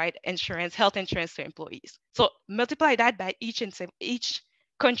lot to provide insurance, health insurance to employees. So multiply that by each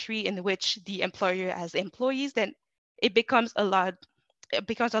country in which the employer has employees, then it becomes a lot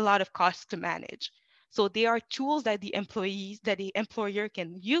of cost to manage. So there are tools that the employer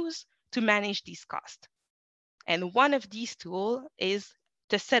can use to manage these costs. And one of these tools is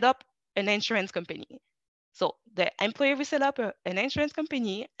to set up an insurance company. So the employer will set up an insurance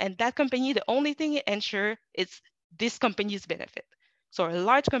company, and that company, the only thing it ensures is this company's benefit. So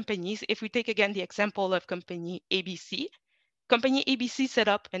large companies, if we take again the example of company ABC, company ABC set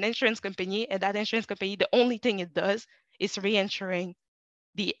up an insurance company, and that insurance company, the only thing it does is reinsuring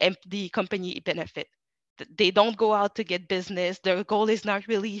the company benefit. They don't go out to get business. Their goal is not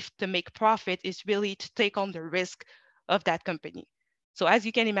really to make profit, it's really to take on the risk of that company. So as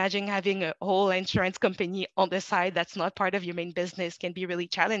you can imagine, having a whole insurance company on the side that's not part of your main business can be really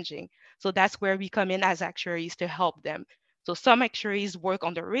challenging. So that's where we come in as actuaries to help them. So some actuaries work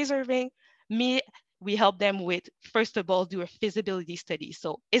on the reserving. Me, we help them with, first of all, do a feasibility study.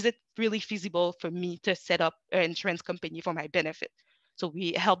 So is it really feasible for me to set up an insurance company for my benefit? So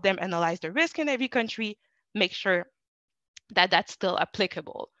we help them analyze the risk in every country, make sure that that's still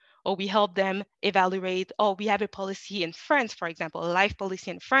applicable. Or we help them evaluate, oh, we have a policy in France, for example, a life policy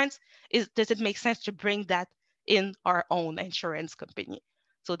in France. Does it make sense to bring that in our own insurance company?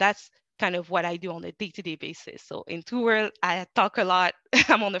 So that's kind of what I do on a day-to-day basis. So in tour, I talk a lot.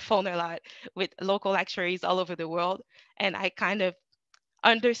 I'm on the phone a lot with local actuaries all over the world. And I kind of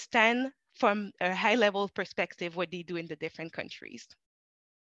understand from a high level perspective what they do in the different countries.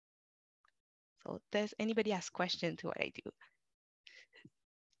 So does anybody ask questions to what I do?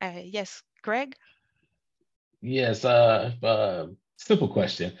 Yes, Greg? Yes, simple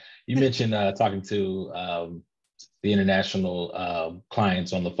question. You mentioned talking to the international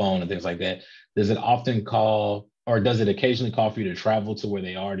clients on the phone and things like that. Does it often call, or does it occasionally call for you to travel to where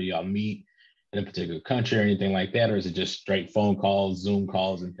they are? Do y'all meet in a particular country or anything like that? Or is it just straight phone calls, Zoom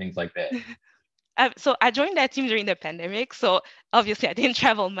calls, and things like that? So I joined that team during the pandemic. So obviously I didn't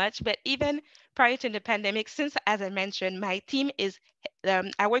travel much, but even prior to the pandemic, since as I mentioned, my team is,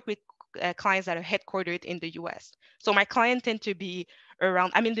 I work with clients that are headquartered in the US. So my clients tend to be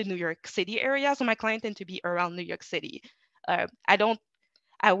around, I'm in the New York City area. So my clients tend to be around New York City.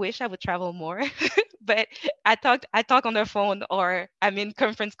 I wish I would travel more, but I talk on the phone or I'm in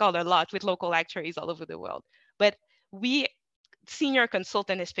conference call a lot with local actuaries all over the world. But we senior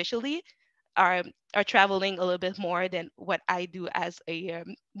consultant especially are traveling a little bit more than what I do as a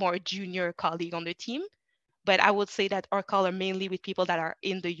more junior colleague on the team. But I would say that our call are mainly with people that are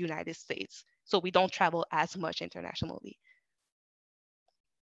in the United States. So we don't travel as much internationally.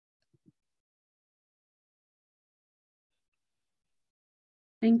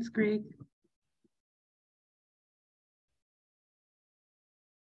 Thanks, Greg.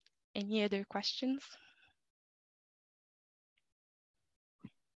 Any other questions?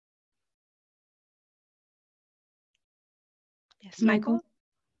 Yes, Michael?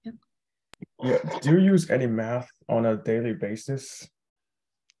 Yep. Yeah. Do you use any math on a daily basis?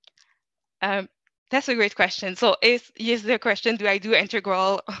 That's a great question. So is the question, do I do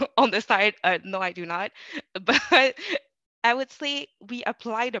integral on the side? No, I do not. But I would say we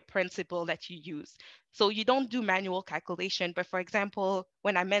apply the principle that you use. So you don't do manual calculation, but for example,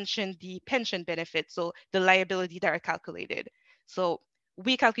 when I mentioned the pension benefit, so the liability that are calculated. So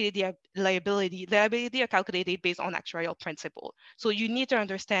we calculate the liability. Liability are calculated based on actuarial principle. So you need to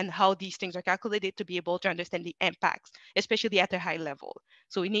understand how these things are calculated to be able to understand the impacts, especially at a high level.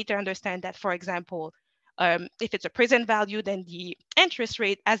 So we need to understand that, for example, if it's a present value, then the interest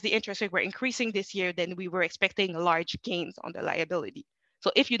rate, as the interest rate were increasing this year, then we were expecting large gains on the liability. So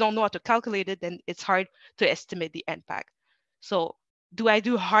if you don't know how to calculate it, then it's hard to estimate the impact. So do I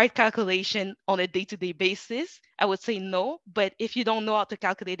do hard calculation on a day-to-day basis? I would say no, but if you don't know how to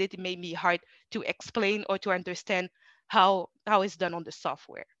calculate it, it may be hard to explain or to understand how it's done on the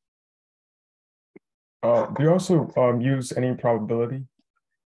software. Do you also use any probability?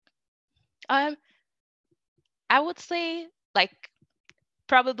 I would say like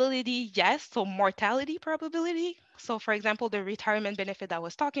probability, yes. So mortality probability. So for example, the retirement benefit I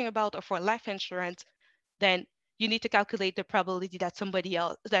was talking about, or for life insurance, then you need to calculate the probability that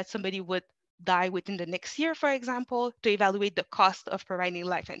somebody would die within the next year, for example, to evaluate the cost of providing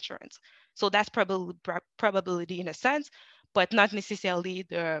life insurance. So that's probability in a sense, but not necessarily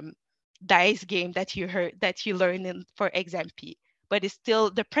the dice game that you learn in for exam P. But it's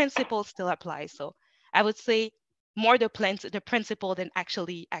still, the principle still applies. So I would say more the principle than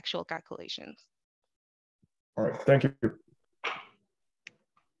actual calculations. All right, thank you.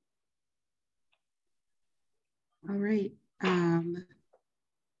 All right.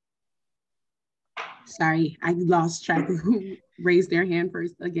 Sorry, I lost track of who raised their hand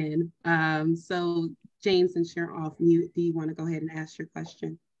first again. So James, since you're off mute, do you want to go ahead and ask your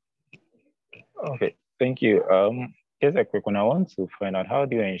question? Okay, thank you. Just a quick one. I want to find out, how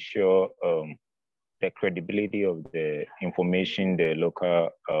do you ensure the credibility of the information the local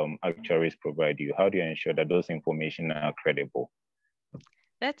actuaries provide you? How do you ensure that those information are credible?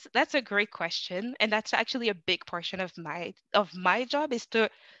 That's a great question, and that's actually a big portion of my job, is to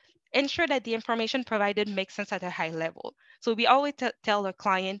ensure that the information provided makes sense at a high level. So we always tell a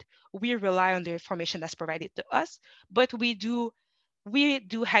client we rely on the information that's provided to us, but we do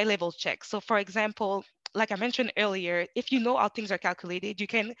high level checks. So for example, like I mentioned earlier, if you know how things are calculated, you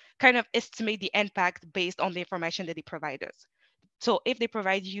can kind of estimate the impact based on the information that they provide us. So if they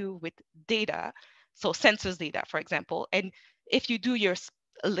provide you with data, so census data, for example, and if you do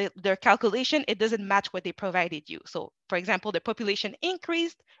their calculation, it doesn't match what they provided you. So for example, the population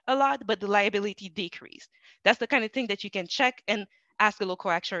increased a lot, but the liability decreased. That's the kind of thing that you can check and ask the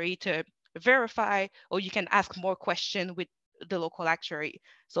local actuary to verify, or you can ask more questions with the local actuary.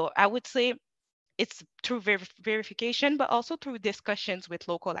 So I would say it's through verification, but also through discussions with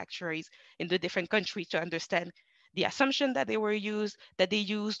local actuaries in the different countries to understand the assumption that they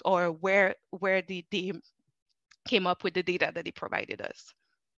used, or where they came up with the data that they provided us.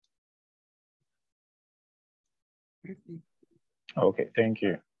 Perfect. Okay, thank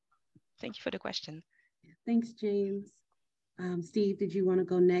you. Thank you for the question. Thanks, James. Steve, did you want to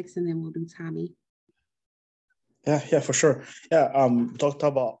go next, and then we'll do Tommy? Yeah, for sure. Yeah, talked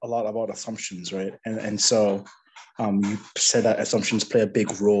about a lot about assumptions, right? And so you said that assumptions play a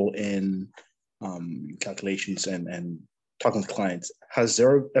big role in calculations and talking to clients. Has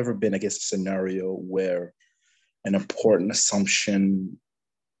there ever been, I guess, a scenario where an important assumption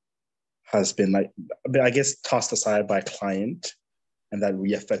has been I guess, tossed aside by a client and that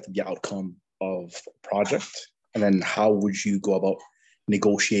really affected the outcome of a project? And then how would you go about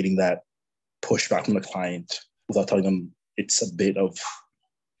negotiating that pushback from the client without telling them it's a bit of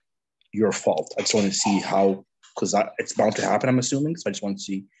your fault? I just want to see how, because it's bound to happen, I'm assuming. So I just want to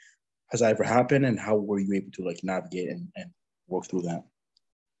see, has that ever happened, and how were you able to navigate and work through that?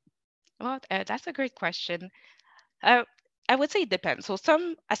 Well, that's a great question. Uh, I would say it depends. So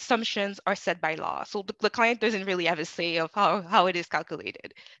some assumptions are set by law. So the client doesn't really have a say of how it is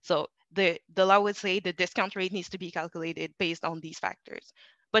calculated. So the law would say the discount rate needs to be calculated based on these factors.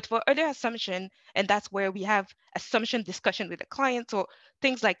 But for other assumption, and that's where we have assumption discussion with the client, so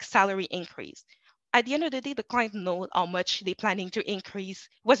things like salary increase. At the end of the day, the client knows how much they're planning to increase,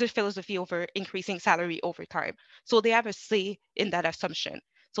 what's their philosophy over increasing salary over time. So they have a say in that assumption.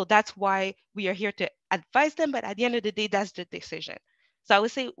 So that's why we are here to advise them, but at the end of the day, that's the decision. So I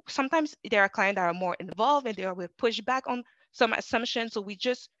would say sometimes there are clients that are more involved and they will push back on some assumptions. So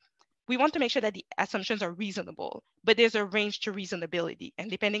we want to make sure that the assumptions are reasonable, but there's a range to reasonability.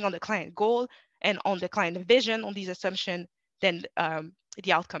 And depending on the client goal and on the client vision on these assumptions, then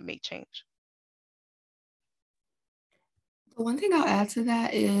the outcome may change. The one thing I'll add to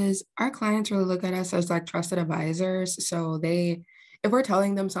that is our clients really look at us as like trusted advisors. So if we're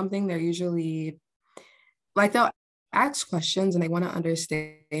telling them something, they're usually like, they'll ask questions and they want to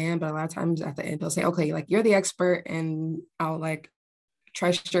understand, but a lot of times at the end they'll say, okay, like you're the expert and I'll like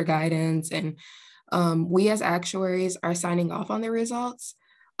trust your guidance. And we as actuaries are signing off on the results.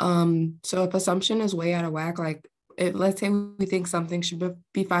 So if assumption is way out of whack, like let's say we think something should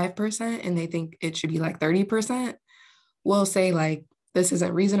be 5% and they think it should be like 30%, we'll say like, this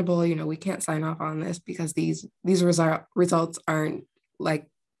isn't reasonable, we can't sign off on this because these results aren't like,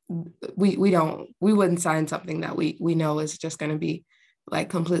 we wouldn't sign something that we know is just going to be like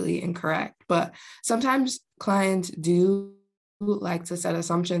completely incorrect. But sometimes clients do like to set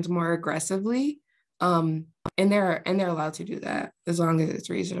assumptions more aggressively. And they're allowed to do that as long as it's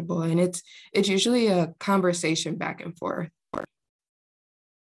reasonable. And it's usually a conversation back and forth.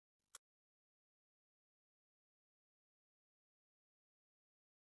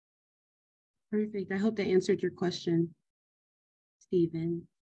 Perfect. I hope that answered your question, Stephen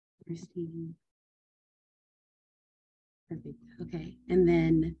or Steve. Perfect. Okay. And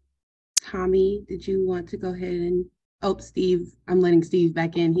then Tommy, did you want to go ahead and, Steve, I'm letting Steve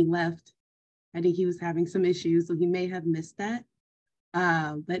back in. He left. I think he was having some issues, so he may have missed that.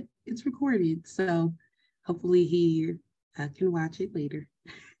 But it's recorded, so hopefully he can watch it later.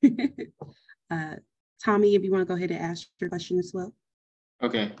 Tommy, if you want to go ahead and ask your question as well.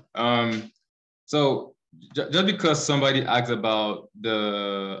 Okay. So just because somebody asks about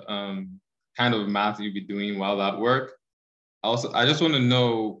the kind of math you'll be doing while at work, I just want to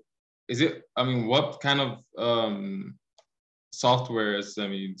know, what kind of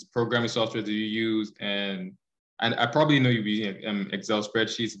softwares, programming software do you use? And I probably know you'll be using Excel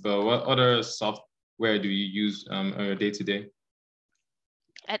spreadsheets, but what other software do you use on your day-to-day?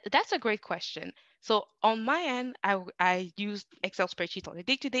 That's a great question. So on my end, I use Excel spreadsheets on a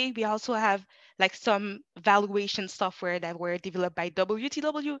day-to-day. We also have like some valuation software that were developed by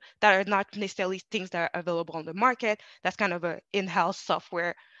WTW that are not necessarily things that are available on the market. That's kind of an in-house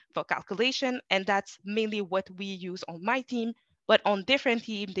software for calculation. And that's mainly what we use on my team. But on different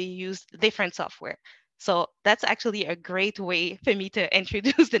teams, they use different software. So that's actually a great way for me to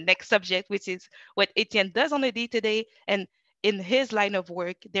introduce the next subject, which is what Etienne does on a day-to-day. And in his line of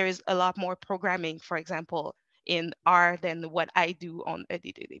work, there is a lot more programming, for example, in R than what I do on a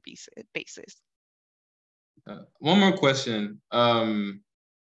day-to-day basis. One more question. I'm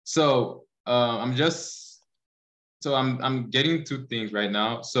getting two things right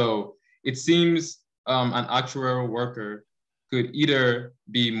now. So it seems an actuarial worker could either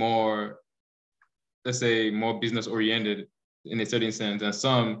be more, let's say, more business oriented in a certain sense, and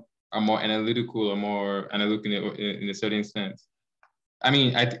some are more analytical or more analytical in a certain sense.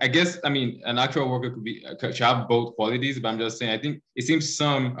 I guess an actual worker should have both qualities, but I'm just saying, I think it seems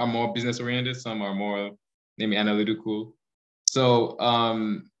some are more business oriented, some are more maybe analytical. So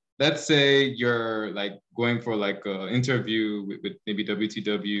let's say you're like going for like an interview with maybe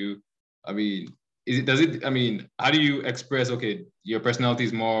WTW. I mean, how do you express, okay, your personality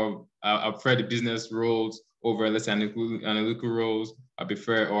is more, I prefer the business roles over, let's say, analytical roles. I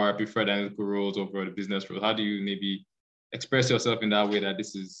prefer the analytical roles over the business roles. How do you maybe express yourself in that way, that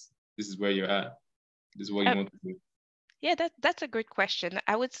this is where you're at? This is what you want to do? Yeah, that's a great question.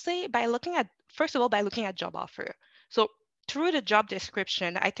 I would say by looking at, first of all, by looking at job offer. So through the job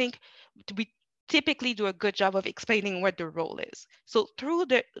description, I think we typically do a good job of explaining what the role is. So through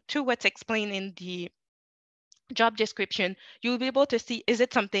what's explained in the job description, you'll be able to see, is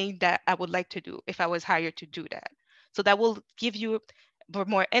it something that I would like to do if I was hired to do that? So that will give you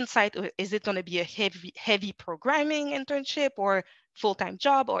more insight. Is it going to be a heavy programming internship or full-time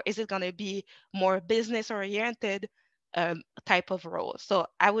job, or is it going to be more business oriented type of role? So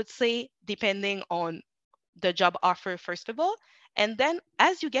I would say depending on the job offer, first of all, and then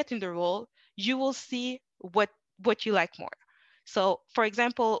as you get in the role, you will see what you like more. So for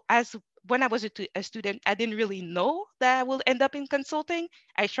example, as when I was a student, I didn't really know that I will end up in consulting.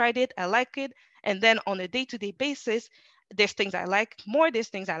 I tried it, I like it. And then on a day-to-day basis, there's things I like more, there's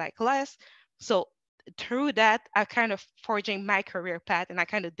things I like less. So through that, I kind of forging my career path, and I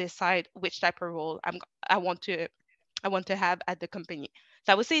kind of decide which type of role I want to have at the company.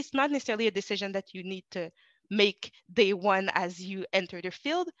 So I would say it's not necessarily a decision that you need to make day one as you enter the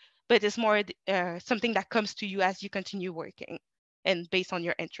field, but it's more something that comes to you as you continue working and based on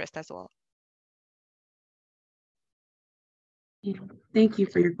your interest as well. Thank you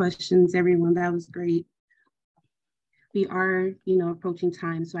for your questions, everyone. That was great. We are, approaching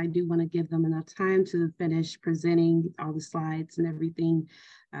time, so I do want to give them enough time to finish presenting all the slides and everything.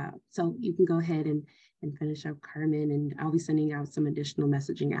 So you can go ahead and finish up, Carmen, and I'll be sending out some additional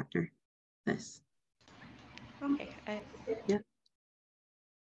messaging after this. Okay. Yeah.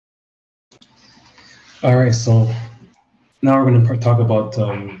 All right, so now we're going to talk about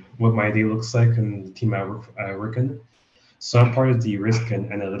what my day looks like and the team I work in. So I'm part of the risk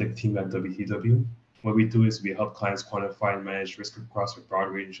and analytic team at WTW. What we do is we help clients quantify and manage risk across a broad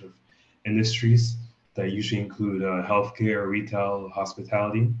range of industries that usually include healthcare, retail,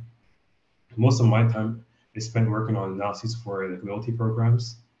 hospitality. Most of my time is spent working on analyses for loyalty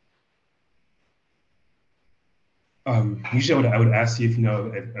programs. Usually I would ask you if you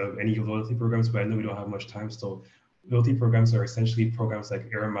know of any loyalty programs, but I know we don't have much time. So loyalty programs are essentially programs like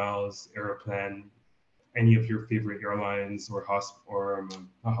Air Miles, Aeroplan, any of your favorite airlines or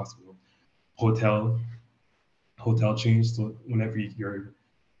not hospital, hotel chains. So whenever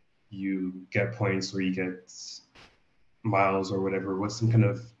you get points or you get miles or whatever, what's some kind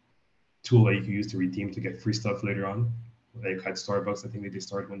of tool that you can use to redeem to get free stuff later on? Like at Starbucks, I think they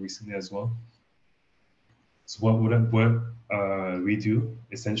started one recently as well. So what we do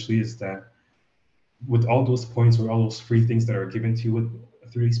essentially is that with all those points or all those free things that are given to you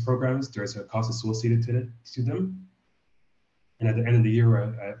through these programs, there's a cost associated to them. And at the end of the year,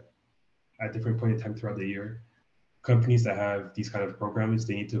 or at different point in time throughout the year, companies that have these kind of programs,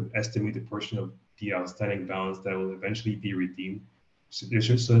 they need to estimate the portion of the outstanding balance that will eventually be redeemed. So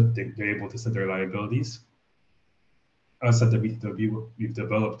they're able to set their liabilities. Us at WTW, we've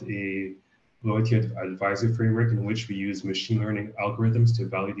developed a loyalty advisor framework in which we use machine learning algorithms to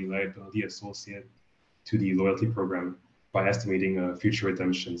evaluate the liability associated to the loyalty program by estimating future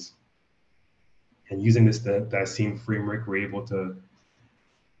redemptions. And using that same framework, we're able to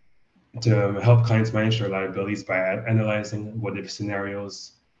help clients manage their liabilities by analyzing what if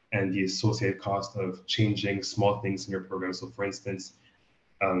scenarios and the associated cost of changing small things in your program. So for instance,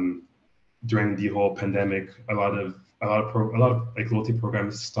 during the whole pandemic, a lot of like loyalty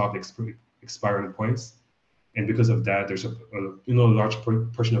programs stopped expiring points. And because of that, there's a large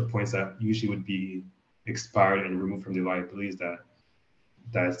portion of points that usually would be expired and removed from the liabilities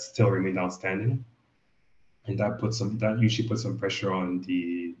that still remain outstanding. And that usually puts some pressure on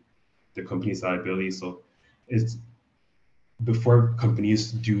the company's liability. So it's before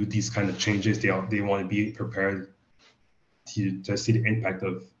companies do these kind of changes, they want to be prepared to see the impact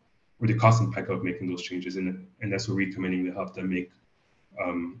of or the cost impact of making those changes, and that's what we're recommending to help them make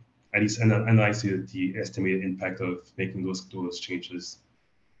at least analyze the estimated impact of making those changes.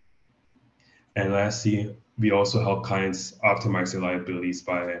 And lastly, we also help clients optimize their liabilities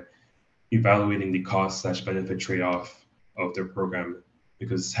by evaluating the cost/benefit trade-off of their program,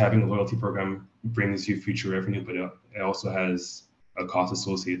 because having a loyalty program brings you future revenue, but it also has a cost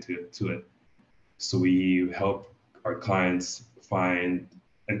associated to it. So we help our clients find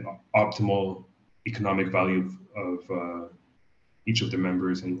an optimal economic value of each of the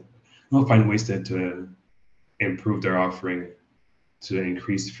members, and we'll find ways to improve their offering to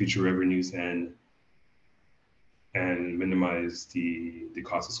increase future revenues and and minimize the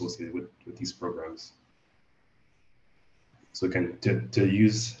costs associated with these programs. So again, to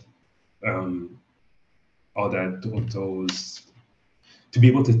use all that, those, to be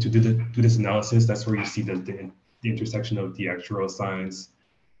able to do this analysis, that's where you see the intersection of the actuarial science,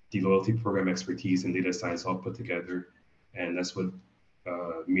 the loyalty program expertise, and data science all put together. And that's what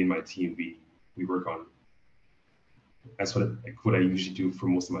me and my team, we work on. That's what I usually do for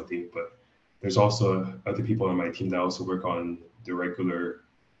most of my day. But there's also other people on my team that also work on the regular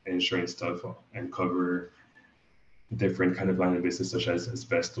insurance stuff and cover different kind of line of business, such as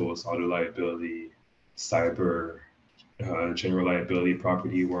asbestos, auto liability, cyber, general liability,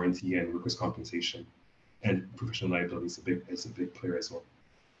 property warranty, and workers' compensation. And professional liability is a big player as well.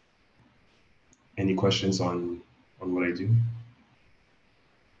 Any questions on what I do?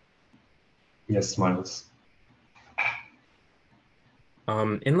 Yes, Miles.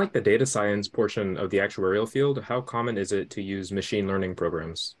 In like the data science portion of the actuarial field, how common is it to use machine learning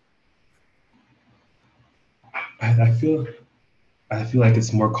programs? I feel like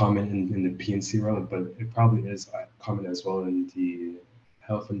it's more common in the P&C realm, but it probably is common as well in the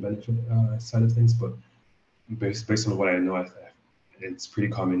health and benefit side of things. But based on what I know, it's pretty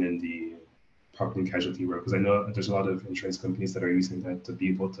common in the property and casualty world, because I know there's a lot of insurance companies that are using that to be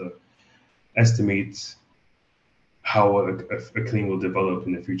able to estimate how a claim will develop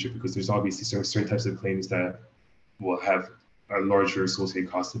in the future, because there's obviously certain types of claims that will have a larger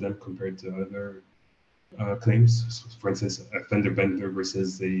associated cost to them compared to other claims. So for instance, a fender bender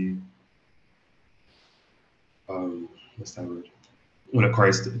versus a what's that word? When a car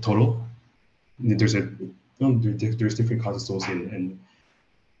is total, there's there's different costs associated, and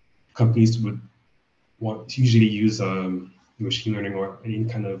companies would want to usually use machine learning or any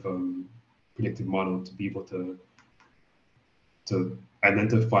kind of predictive model to be able to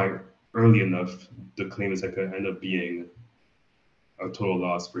identify early enough the claims that could end up being a total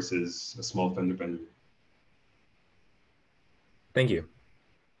loss versus a small fender bender. Thank you.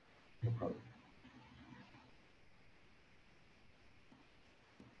 No problem.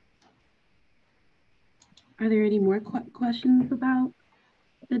 Are there any more questions about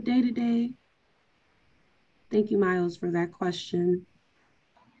the day-to-day? Thank you, Miles, for that question.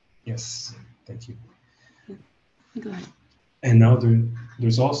 Yes, thank you. Yeah. Go ahead. And now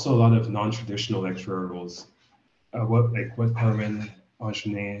there's also a lot of non-traditional lecturer roles. What Carmen,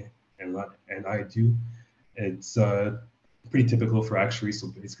 Anjane, and I do, it's pretty typical for actuaries. So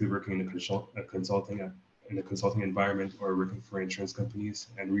basically working in a consulting environment or working for insurance companies,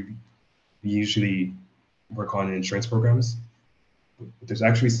 and we usually work on insurance programs. There's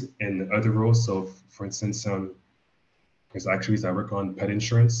actuaries in other roles. So for instance, there's actuaries that work on pet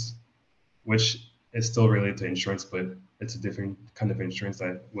insurance, which is still related to insurance, but it's a different kind of insurance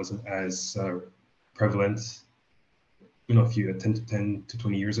that wasn't as prevalent, a few 10 to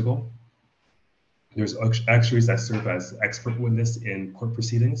 20 years ago. There's actuaries that serve as expert witness in court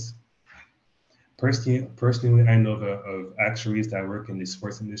proceedings. Personally, I know of actuaries that work in the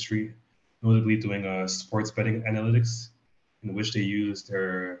sports industry, notably doing sports betting analytics, in which they use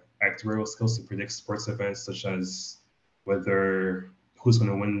their actuarial skills to predict sports events, such as who's going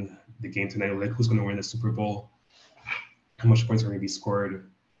to win the game tonight, like who's going to win the Super Bowl, how much points are going to be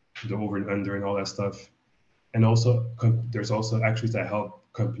scored, the over and under, and all that stuff. And also, there's also actuaries that help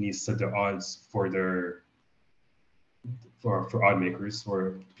companies set their odds for odd makers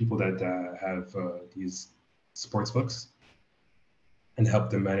or people that have these sports books, and help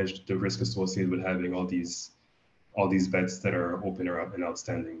them manage the risk associated with having all these bets that are open or and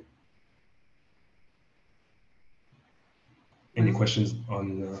outstanding. Any questions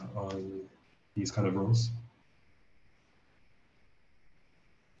on these kind of roles?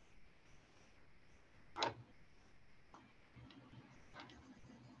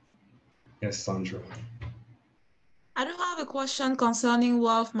 Yes, Sandra. I do have a question concerning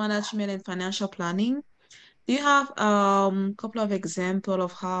wealth management and financial planning. Do you have a couple of examples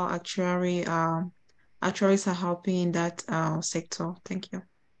of how actuaries are helping in that sector? Thank you.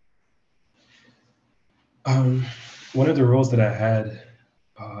 One of the roles that I had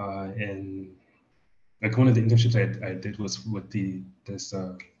in one of the internships I did was with this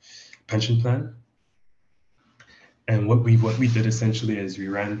pension plan. And what we did essentially is we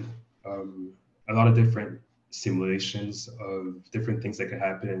ran a lot of different simulations of different things that could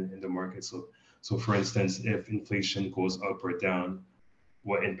happen in the market. So for instance, if inflation goes up or down,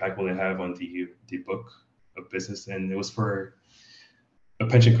 what impact will it have on the book of business? And it was for a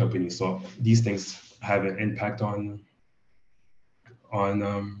pension company. So these things have an impact on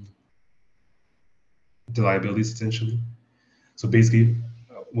the liabilities essentially. So basically,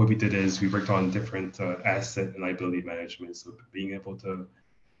 what we did is we worked on different asset and liability management. So being able to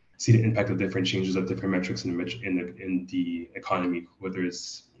see the impact of different changes of different metrics in the economy, whether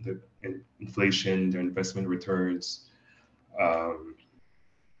it's the inflation, their investment returns, um,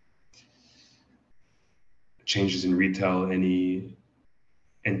 changes in retail, any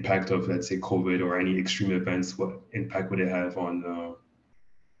impact of, let's say, COVID or any extreme events. What impact would it have on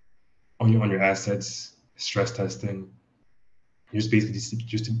your assets? Stress testing, just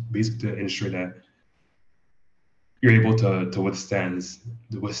to ensure that you're able to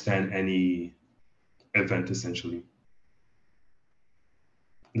withstand any event, essentially.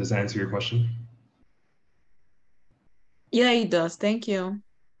 Does that answer your question? Yeah, it does. Thank you.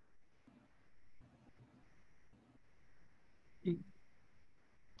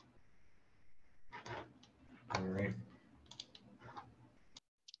 All right.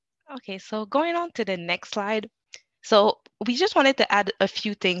 Okay, so going on to the next slide. So we just wanted to add a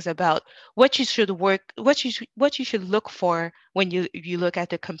few things about what you should what you should look for when you look at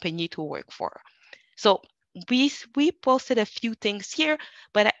the company to work for. So we posted a few things here,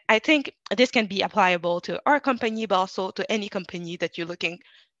 but I think this can be applicable to our company, but also to any company that you're looking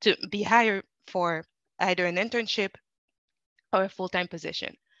to be hired for either an internship or a full-time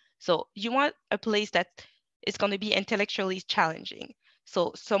position. So you want a place that is going to be intellectually challenging.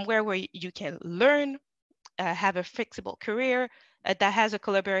 So somewhere where you can learn, have a flexible career that has a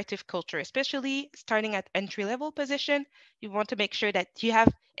collaborative culture, especially starting at entry-level position. You want to make sure that you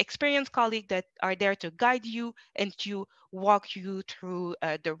have experienced colleagues that are there to guide you and to walk you through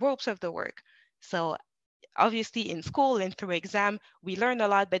the ropes of the work. So obviously in school and through exam, we learn a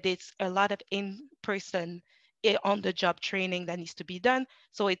lot, but it's a lot of in-person on the job training that needs to be done.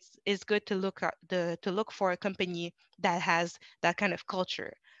 So it's good to look for a company that has that kind of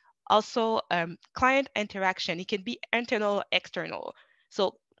culture. Also, client interaction, it can be internal, external.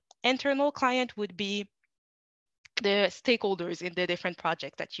 So internal client would be the stakeholders in the different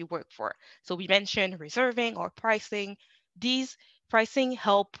projects that you work for. So we mentioned reserving or pricing. These pricing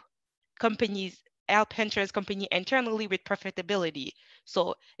help insurance company internally with profitability.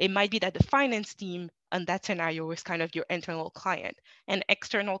 So it might be that the finance team in that scenario is kind of your internal client. And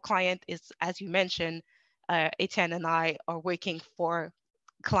external client is, as you mentioned, Etienne and I are working for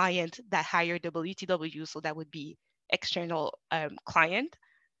client that hire WTW, so that would be external client.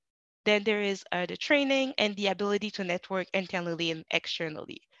 Then there is the training and the ability to network internally and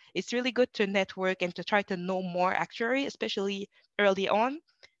externally. It's really good to network and to try to know more actuary, especially early on,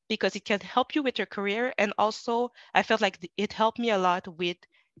 because it can help you with your career. And also, I felt like it helped me a lot with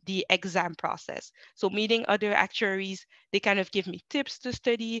the exam process. So meeting other actuaries, they kind of give me tips to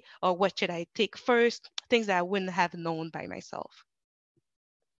study or what should I take first, things that I wouldn't have known by myself.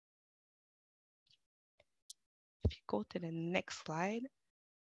 If you go to the next slide.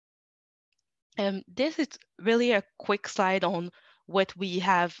 This is really a quick slide on what we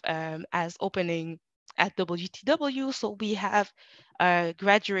have as opening at WTW. So we have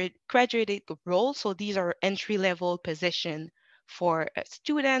graduated roles. So these are entry-level position for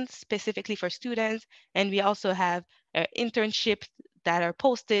students, specifically for students. And we also have internships that are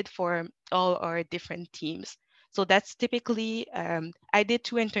posted for all our different teams. So that's typically, I did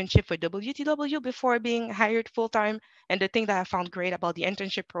 2 internships for WTW before being hired full-time. And the thing that I found great about the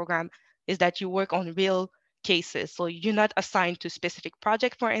internship program is that you work on real cases. So you're not assigned to specific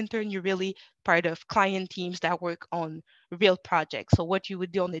project for intern, you're really part of client teams that work on real projects. So what you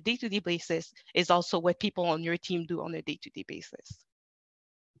would do on a day-to-day basis is also what people on your team do on a day-to-day basis.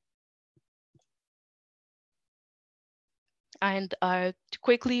 And to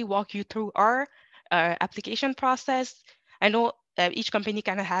quickly walk you through our application process, I know each company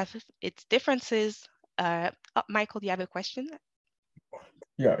kind of have its differences. Michael, do you have a question?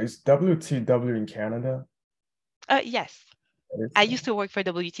 Yeah, is WTW in Canada? Yes. I used to work for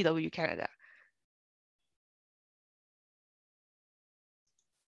WTW Canada.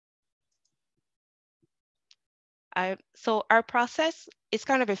 So our process is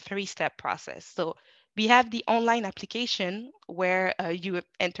kind of a 3-step process. So we have the online application where you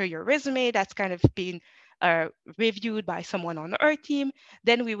enter your resume. That's kind of been reviewed by someone on our team.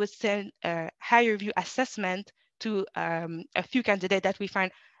 Then we would send a high review assessment to a few candidates that we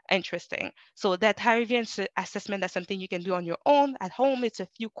find interesting. So that high review assessment, that's something you can do on your own at home. It's a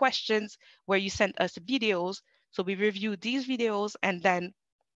few questions where you send us videos. So we review these videos and then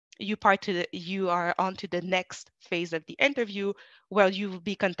you are on to the next phase of the interview where you will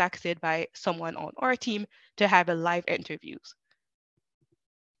be contacted by someone on our team to have a live interviews.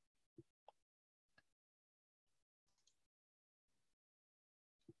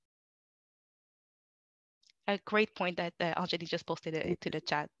 A great point that Anjali just posted it to the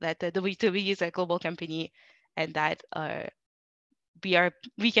chat, that the W2B is a global company, and that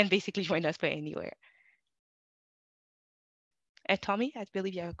we can basically join us from anywhere. Tommy, I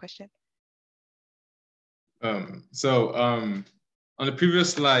believe you have a question. On the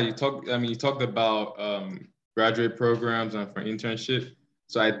previous slide, you talked about graduate programs and for internship.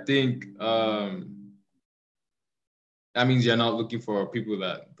 So I think that means you're not looking for people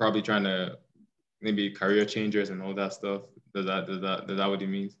that probably trying to maybe career changers and all that stuff. Does that what it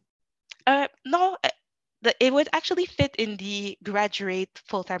means? No, it would actually fit in the graduate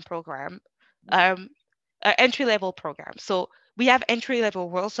full-time program, entry-level program. So we have entry-level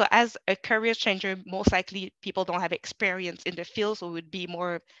roles. So as a career changer, most likely people don't have experience in the field, so it would be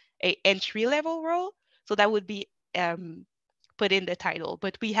more a entry-level role. So that would be put in the title.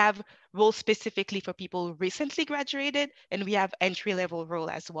 But we have roles specifically for people recently graduated, and we have entry-level role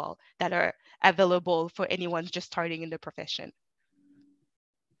as well that are available for anyone just starting in the profession.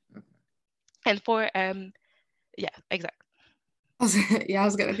 And for yeah, exactly. Yeah, I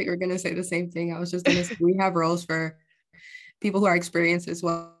was gonna think we're gonna say the same thing. I was just gonna say we have roles for people who are experienced as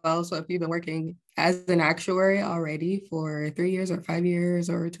well. So if you've been working as an actuary already for 3 years or 5 years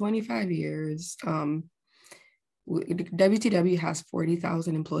or 25 years, WTW has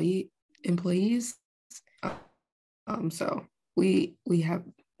 40,000 employees. So we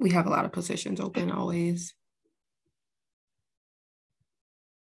have a lot of positions open always.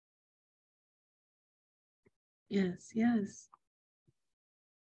 Yes, yes.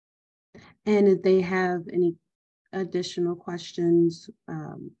 And if they have any additional questions,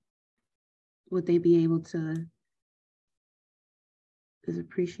 would they be able to, is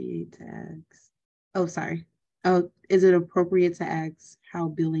appreciate to ask? Oh, sorry. Oh, is it appropriate to ask how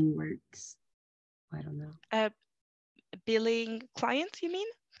billing works? I don't know. Billing clients, you mean?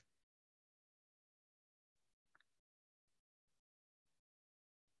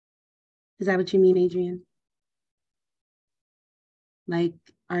 Is that what you mean, Adrian? Like,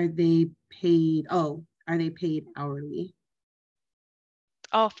 are they paid? Oh, are they paid hourly?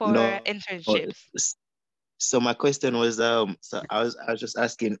 Oh, for No. internships. So my question was, so I was just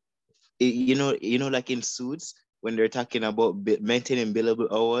asking, you know, like in suits when they're talking about maintaining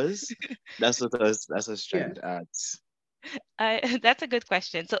billable hours. That's what I was trying to ask. That's a good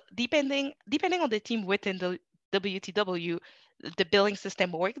question. So depending on the team within the WTW, the billing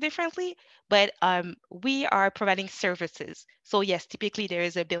system work differently, but we are providing services. So yes, typically there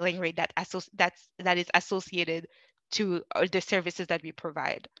is a billing rate that is associated to the services that we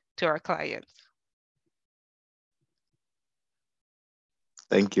provide to our clients.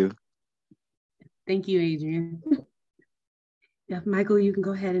 Thank you. Thank you, Adrian. Yeah, Michael, you can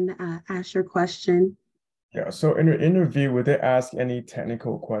go ahead and ask your question. Yeah, so in your interview, would they ask any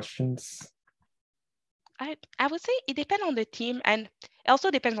technical questions? I would say it depends on the team, and it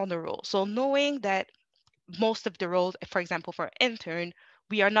also depends on the role. So knowing that most of the roles, for example, for intern,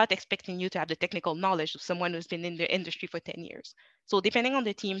 we are not expecting you to have the technical knowledge of someone who's been in the industry for 10 years. So depending on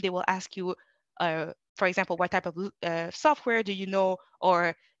the team, they will ask you, for example, what type of software do you know,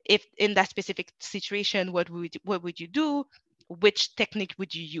 or if in that specific situation, what would you do? Which technique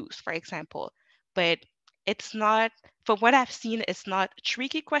would you use, for example? But it's not, from what I've seen, it's not a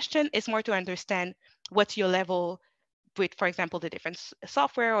tricky question. It's more to understand what's your level with, for example, the different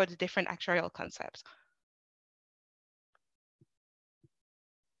software or the different actuarial concepts.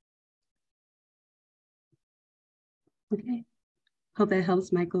 Okay, hope that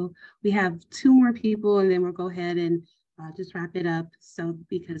helps, Michael. We have 2 more people and then we'll go ahead and just wrap it up. So,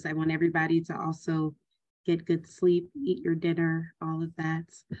 because I want everybody to also get good sleep, eat your dinner, all of that.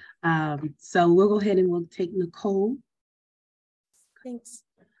 So we'll go ahead and we'll take Nicole. Thanks.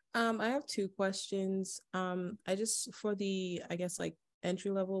 I have 2 questions. I just, for the, I guess, like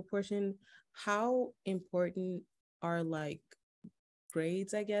entry level portion, how important are like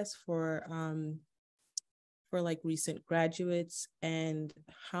grades, I guess, for like recent graduates, and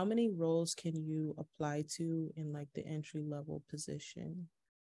how many roles can you apply to in like the entry level position?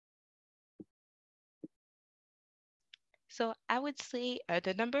 So I would say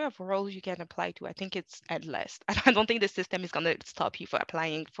the number of roles you can apply to, I think it's endless. I don't think the system is going to stop you from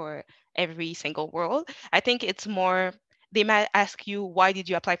applying for every single role. I think it's more, they might ask you, why did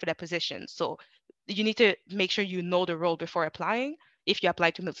you apply for that position? So you need to make sure you know the role before applying if you apply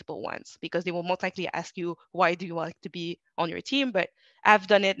to multiple ones, because they will most likely ask you, why do you want to be on your team? But I've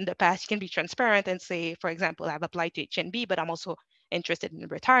done it in the past. You can be transparent and say, for example, I've applied to HNB, but I'm also interested in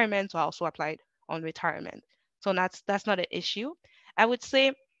retirement, so I also applied on retirement. So that's not an issue. I would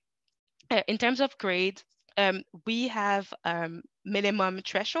say in terms of grades, we have minimum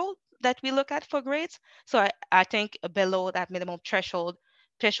threshold that we look at for grades. So I think below that minimum threshold,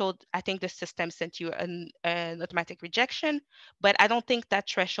 I think the system sent you an automatic rejection, but I don't think that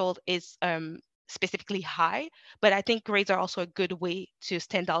threshold is specifically high, but I think grades are also a good way to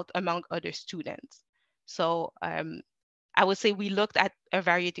stand out among other students. So I would say we looked at a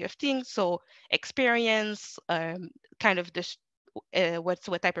variety of things. So experience, kind of this,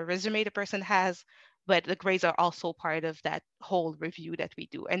 what type of resume the person has, but the grades are also part of that whole review that we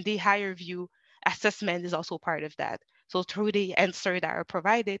do. And the higher review assessment is also part of that. So through the answer that are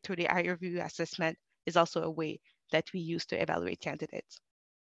provided through the higher review assessment is also a way that we use to evaluate candidates.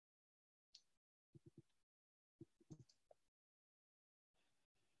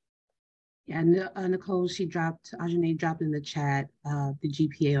 Yeah, Nicole, Ajane dropped in the chat the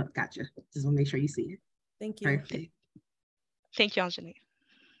GPA. Gotcha. Just want to make sure you see it. Thank you. Perfect. Thank you, Ajane.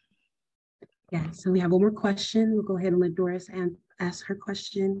 Yeah, so we have one more question. We'll go ahead and let Doris ask her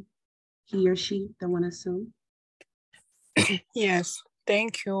question. He or she, don't want to assume. Yes,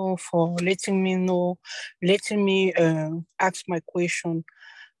 thank you for letting me ask my question.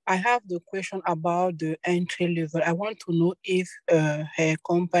 I have the question about the entry level. I want to know if her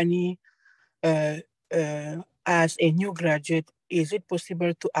company, as a new graduate, is it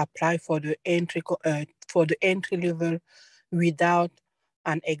possible to apply for the entry level without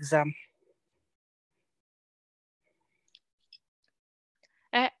an exam?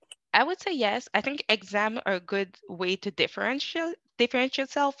 I would say yes. I think exams are a good way to differentiate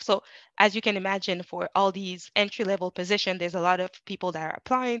yourself. So as you can imagine, for all these entry-level positions, there's a lot of people that are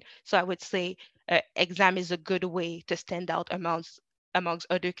applying. So I would say exam is a good way to stand out amongst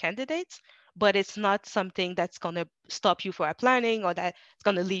other candidates, but it's not something that's going to stop you from applying or that's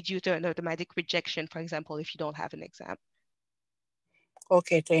going to lead you to an automatic rejection, for example, if you don't have an exam.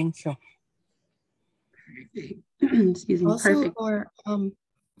 Okay, thank you. Excuse me. Also, Perfect.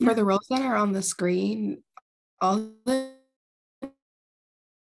 For the roles that are on the screen, all the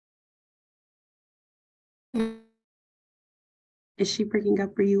Is she breaking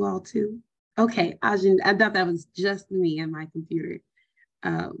up for you all too? Okay, Ajin, I thought that was just me and my computer.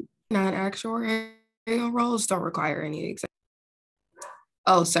 non-actuarial roles don't require any exam.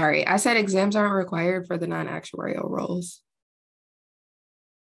 Oh, sorry. I said exams aren't required for the non-actuarial roles.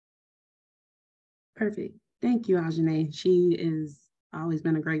 Perfect. Thank you, Ajane. She is always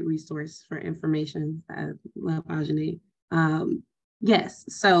been a great resource for information. I love Ajane. Yes,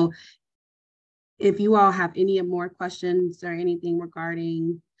 so if you all have any more questions or anything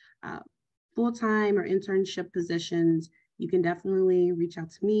regarding full-time or internship positions, you can definitely reach out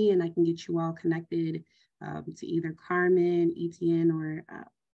to me and I can get you all connected to either Carmen, Etienne, or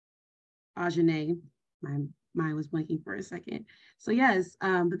Ajane. Mine was blanking for a second. So yes,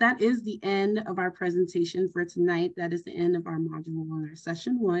 but that is the end of our presentation for tonight. That is the end of our module 1, or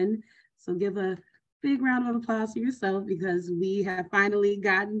session 1. So give a big round of applause to yourself because we have finally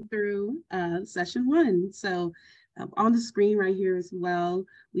gotten through session 1. So on the screen right here as well,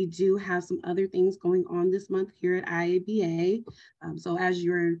 we do have some other things going on this month here at IABA. So as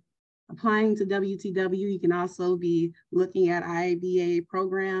you're applying to WTW, you can also be looking at IABA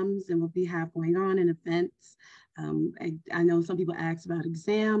programs and what we have going on in events. I know some people asked about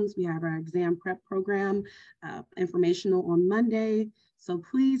exams. We have our exam prep program, informational on Monday. So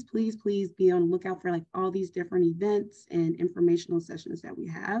please, please, please be on the lookout for like all these different events and informational sessions that we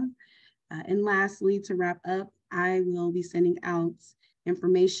have. And lastly, to wrap up, I will be sending out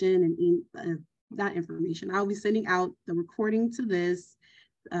information and not information. I'll be sending out the recording to this,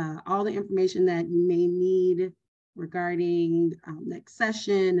 all the information that you may need regarding next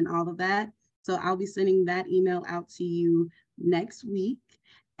session and all of that. So I'll be sending that email out to you next week.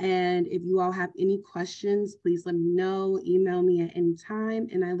 And if you all have any questions, please let me know, email me at any time.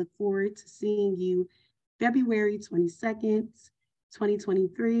 And I look forward to seeing you February 22nd,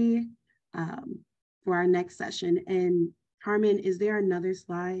 2023 for our next session. And Carmen, is there another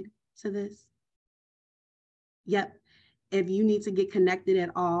slide to this? Yep. If you need to get connected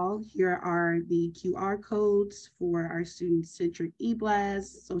at all, here are the QR codes for our student-centric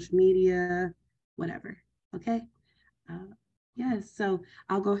e-blast, social media, whatever, okay? Yes, so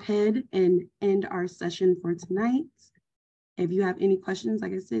I'll go ahead and end our session for tonight. If you have any questions,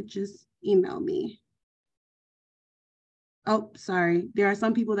 like I said, just email me. Oh, sorry. There are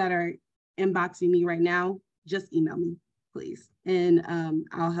some people that are inboxing me right now. Just email me, please. And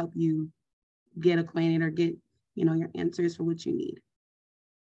I'll help you get acquainted or get your answers for what you need.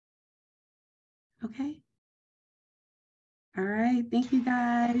 Okay. All right. Thank you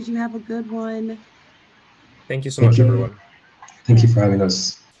guys. You have a good one. Thank you so much, everyone. Thank you for having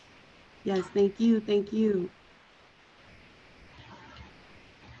us. Yes, thank you. Thank you.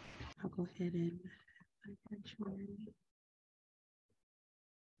 go ahead and actuary.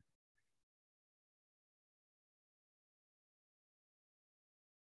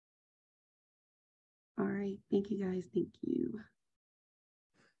 All right, thank you guys, thank you.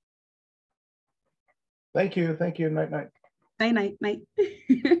 Thank you, night, night. Night, night.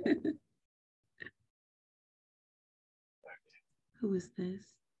 Who is this?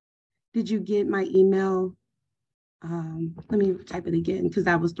 Did you get my email? Let me type it again because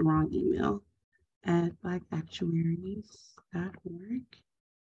that was the wrong email. At blackactuaries.org.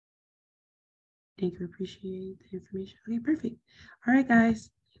 Thank you, appreciate the information. Okay, perfect. All right,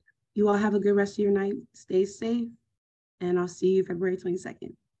 guys. You all have a good rest of your night. Stay safe, and I'll see you February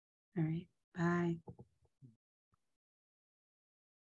 22nd. All right, bye.